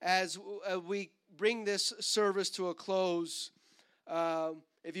as we bring this service to a close,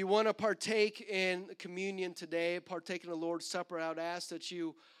 if you want to partake in communion today, partake in the Lord's Supper, I would ask that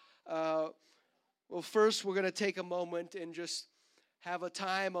you, first we're going to take a moment and just have a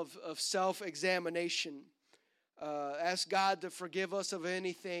time of self-examination. Ask God to forgive us of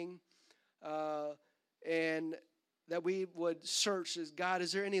anything, and that we would search, God,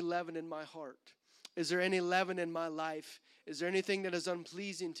 is there any leaven in my heart? Is there any leaven in my life? Is there anything that is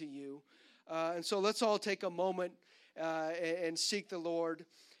unpleasing to you? And so let's all take a moment and seek the Lord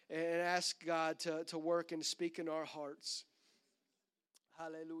and ask God to work and speak in our hearts.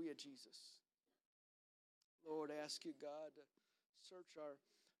 Hallelujah, Jesus. Lord, I ask you, God, to search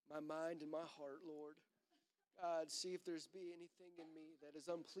my mind and my heart, Lord. God, see if there's be anything in me that is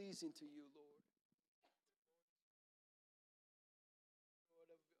unpleasing to you, Lord.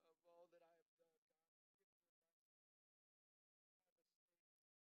 Lord, of all that I have done, God, hallelujah, Lord,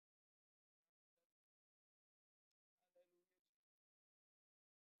 your blood would be applied to the pride of my life,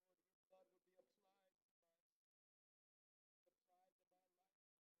 God, that I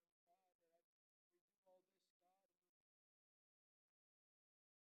we do all this, God.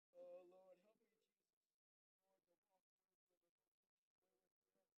 Oh, Lord,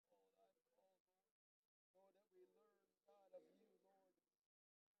 help me, Jesus, Lord, to walk worthy of the vocation wherewith we are called. I'm called, Lord. Lord, that we learn, God, of you, Lord. Lord, to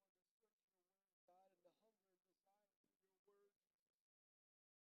search your word, God, and to hunger and desire for your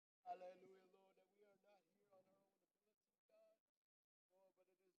word. Hallelujah, Lord, that we are not here on our own ability, God. Lord, but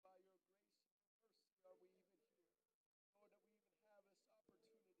it is by your grace and your mercy are we even here. Lord, that we even have this opportunity,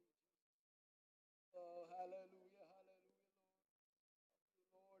 Jesus. Oh, hallelujah, hallelujah, Lord. Help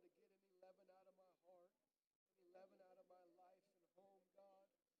me, Lord, to get any leaven out of my heart, any leaven out of my life and home, God.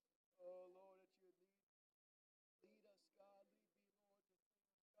 Oh, Lord, that you would lead us, God. Lead me, Lord, to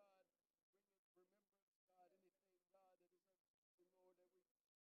things, God. Bring in remembrance, God. Anything, God, that is unpleasing,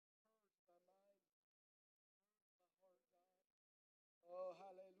 Lord, that we purge my mind, purge my heart, God. Oh,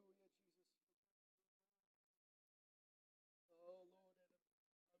 hallelujah, Jesus. Oh, Lord, that I'm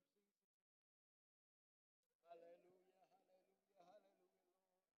pleasing. Hallelujah, hallelujah, hallelujah, Lord.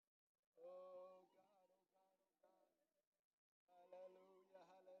 Oh, God, oh, God, oh, God. Hallelujah,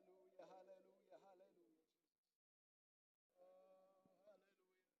 hallelujah, hallelujah, hallelujah, Jesus. Oh, hallelujah. Oh, you are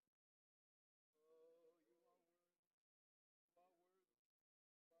worthy. You are worthy. You are worthy.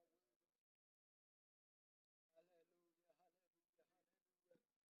 Hallelujah, hallelujah, hallelujah.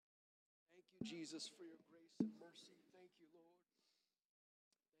 Thank you, Jesus, for your grace and mercy. Thank you, Lord.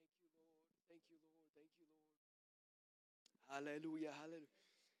 Thank you, Lord. Thank you, Lord. Thank you, Lord. Hallelujah, hallelujah.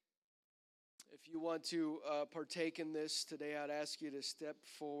 If you want to partake in this today, I'd ask you to step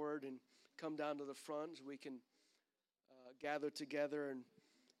forward and come down to the front so we can gather together and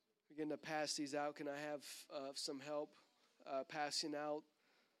begin to pass these out. Can I have some help passing out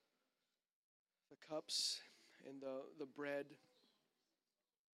the cups and the bread?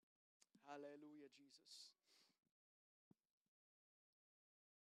 Hallelujah, Jesus.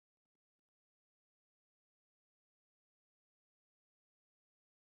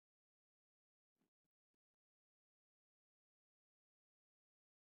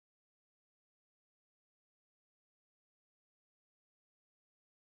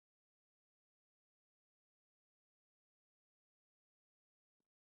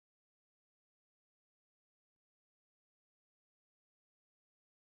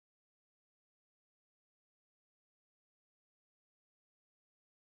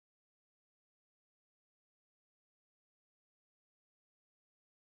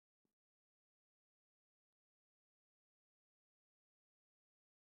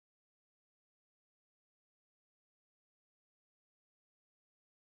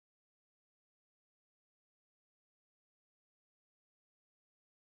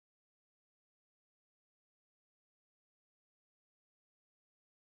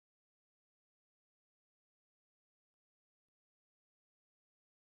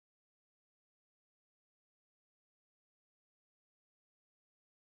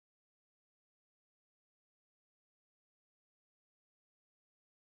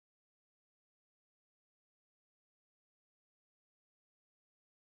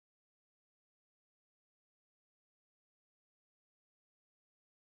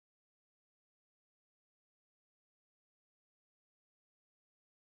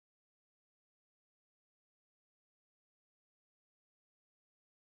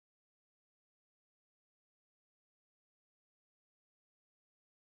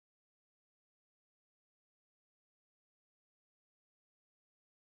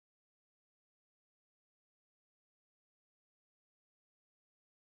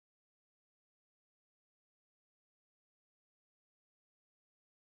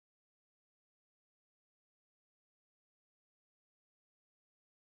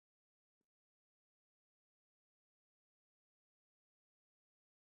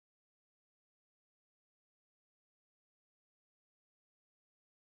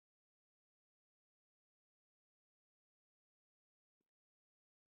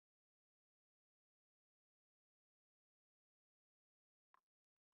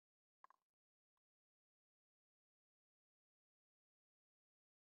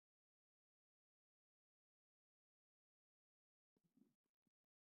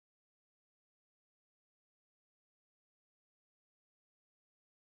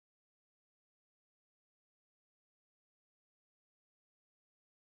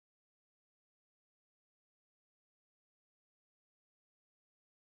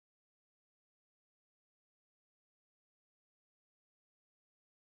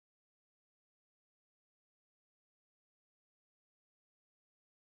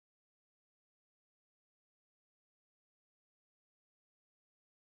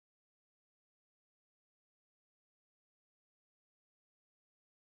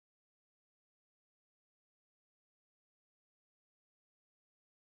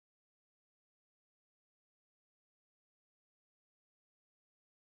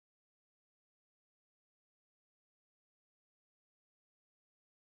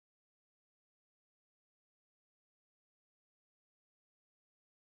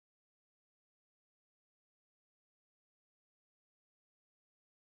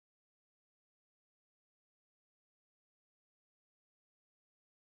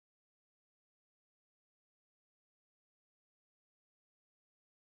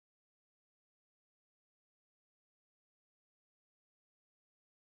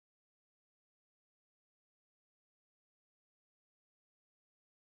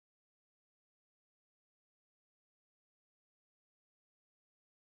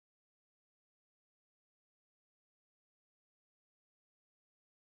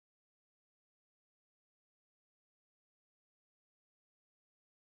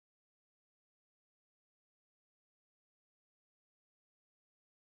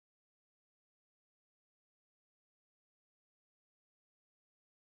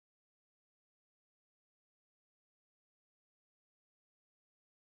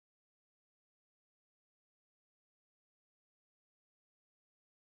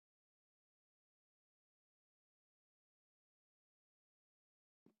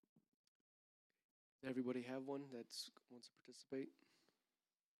 Does everybody have one that wants to participate?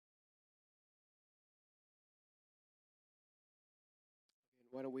 And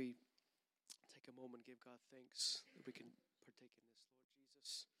why don't we take a moment and give God thanks that we can partake in this, Lord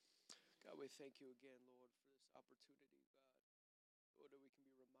Jesus. God, we thank you again, Lord, for this opportunity, God. Lord, that we can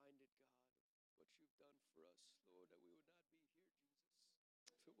be reminded, God, of what you've done for us. Lord, that we would not be here, Jesus,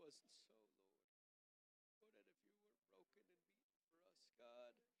 if it wasn't so, Lord. Lord, that if you were broken and beaten for us,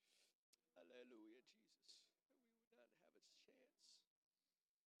 God, hallelujah, Jesus, that we would not have its chance.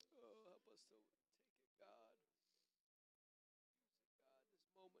 Oh, help us to take it, God. Use it, God, this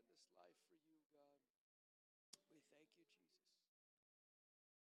moment, this life for you, God. We thank you, Jesus.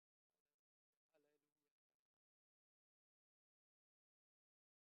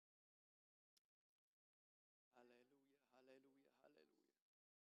 Hallelujah, hallelujah, hallelujah. Thank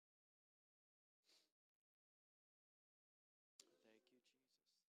you,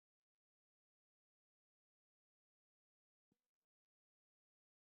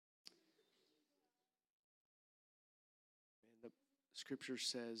 Jesus. And the scripture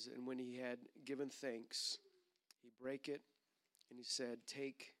says, and when he had given thanks, he brake it, and he said,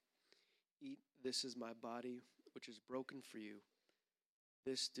 take, eat, this is my body, which is broken for you.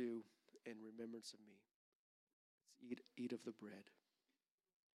 This do in remembrance of me. Let's eat of the bread.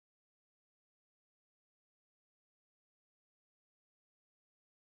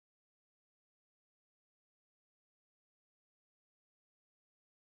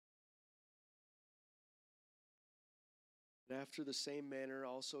 And after the same manner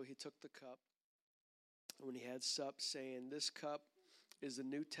also he took the cup, when he had supped, saying, this cup is the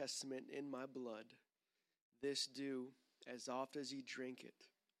New Testament in my blood. This do as oft as ye drink it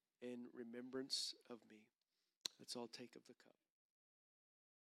in remembrance of me. Let's all take of the cup.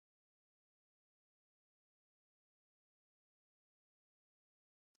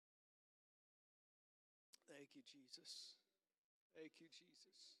 Thank you, Jesus. Thank you,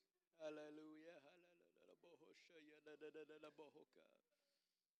 Jesus. Hallelujah.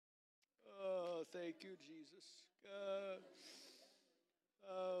 Oh, thank you, Jesus. God.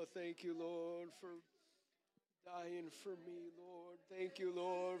 Oh, thank you, Lord, for dying for me, Lord. Thank you,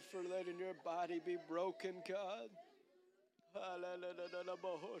 Lord, for letting your body be broken, God.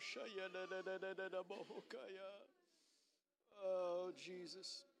 Oh,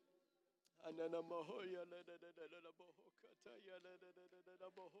 Jesus.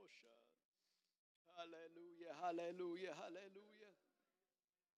 Hallelujah, hallelujah, hallelujah.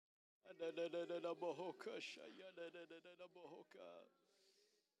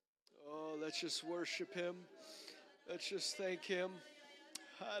 Oh, let's just worship him. Let's just thank him.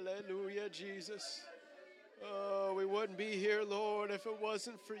 Hallelujah, Jesus. Oh, we wouldn't be here, Lord, if it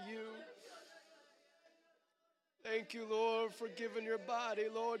wasn't for you. Thank you, Lord, for giving your body,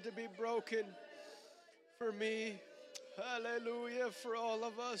 Lord, to be broken for me. Hallelujah, for all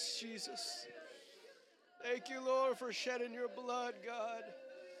of us, Jesus. Thank you, Lord, for shedding your blood, God.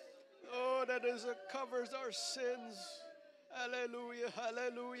 Oh, that is it covers our sins. Hallelujah,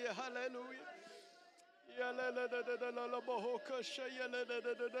 hallelujah, hallelujah.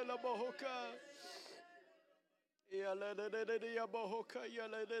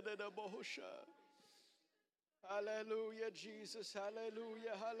 Hallelujah, Jesus.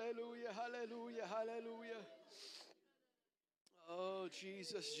 Hallelujah, hallelujah, hallelujah, hallelujah. Oh,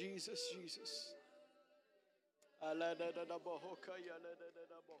 Jesus, Jesus, Jesus. Hallelujah,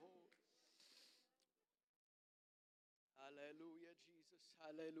 Jesus.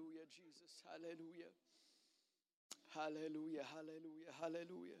 Hallelujah, Jesus. Hallelujah. Hallelujah, hallelujah,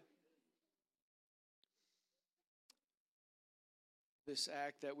 hallelujah. This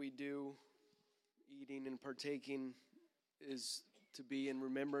act that we do, eating and partaking, is to be in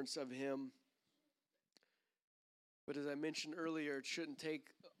remembrance of him. But as I mentioned earlier, it shouldn't take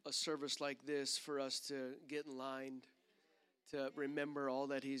a service like this for us to get in line, to remember all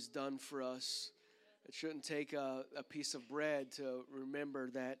that he's done for us. It shouldn't take a piece of bread to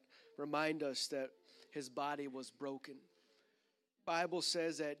remind us that his body was broken. Bible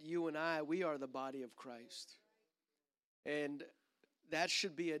says that you and I, we are the body of Christ. And that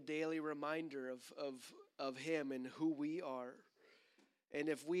should be a daily reminder of him and who we are. And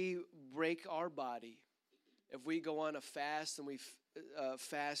if we break our body, if we go on a fast and we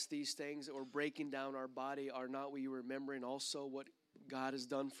fast these things, or breaking down our body, are not we remembering also what God has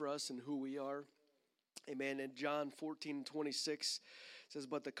done for us and who we are? Amen. And John 14:26 says,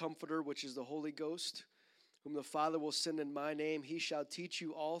 but the Comforter, which is the Holy Ghost, whom the Father will send in my name, he shall teach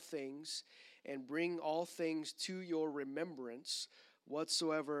you all things and bring all things to your remembrance,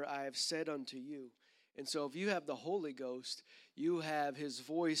 whatsoever I have said unto you. And so if you have the Holy Ghost, you have his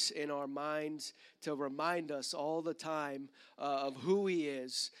voice in our minds to remind us all the time of who he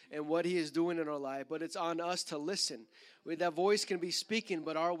is and what he is doing in our life. But it's on us to listen. That voice can be speaking,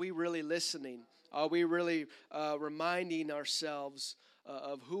 but are we really listening? Are we really reminding ourselves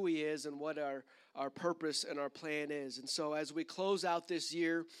of who he is and what our purpose and our plan is? And so as we close out this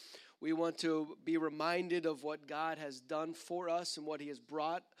year, we want to be reminded of what God has done for us and what he has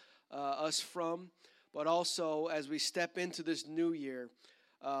brought us from. But also, as we step into this new year,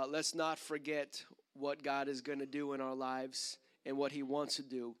 let's not forget what God is going to do in our lives and what he wants to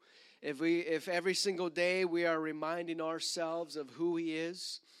do. If every single day we are reminding ourselves of who he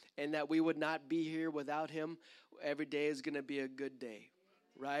is and that we would not be here without him, every day is going to be a good day,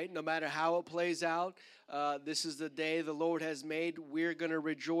 right? No matter how it plays out, this is the day the Lord has made. We're going to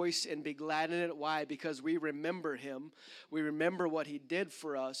rejoice and be glad in it. Why? Because we remember him. We remember what he did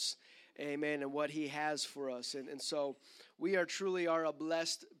for us. Amen, and what he has for us. And so we truly are a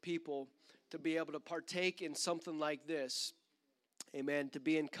blessed people to be able to partake in something like this. Amen, to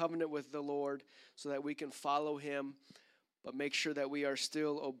be in covenant with the Lord so that we can follow him, but make sure that we are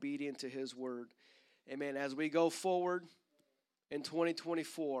still obedient to his word. Amen, as we go forward in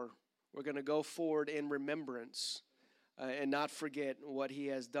 2024, we're going to go forward in remembrance and not forget what he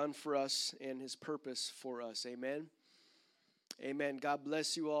has done for us and his purpose for us. Amen. Amen. God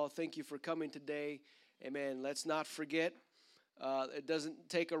bless you all. Thank you for coming today. Amen. Let's not forget, it doesn't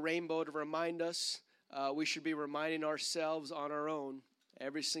take a rainbow to remind us. We should be reminding ourselves on our own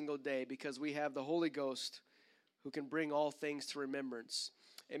every single day because we have the Holy Ghost who can bring all things to remembrance.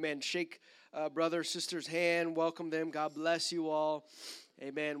 Amen. Shake brother, sister's hand. Welcome them. God bless you all.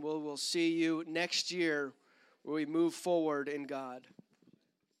 Amen. We'll see you next year where we move forward in God.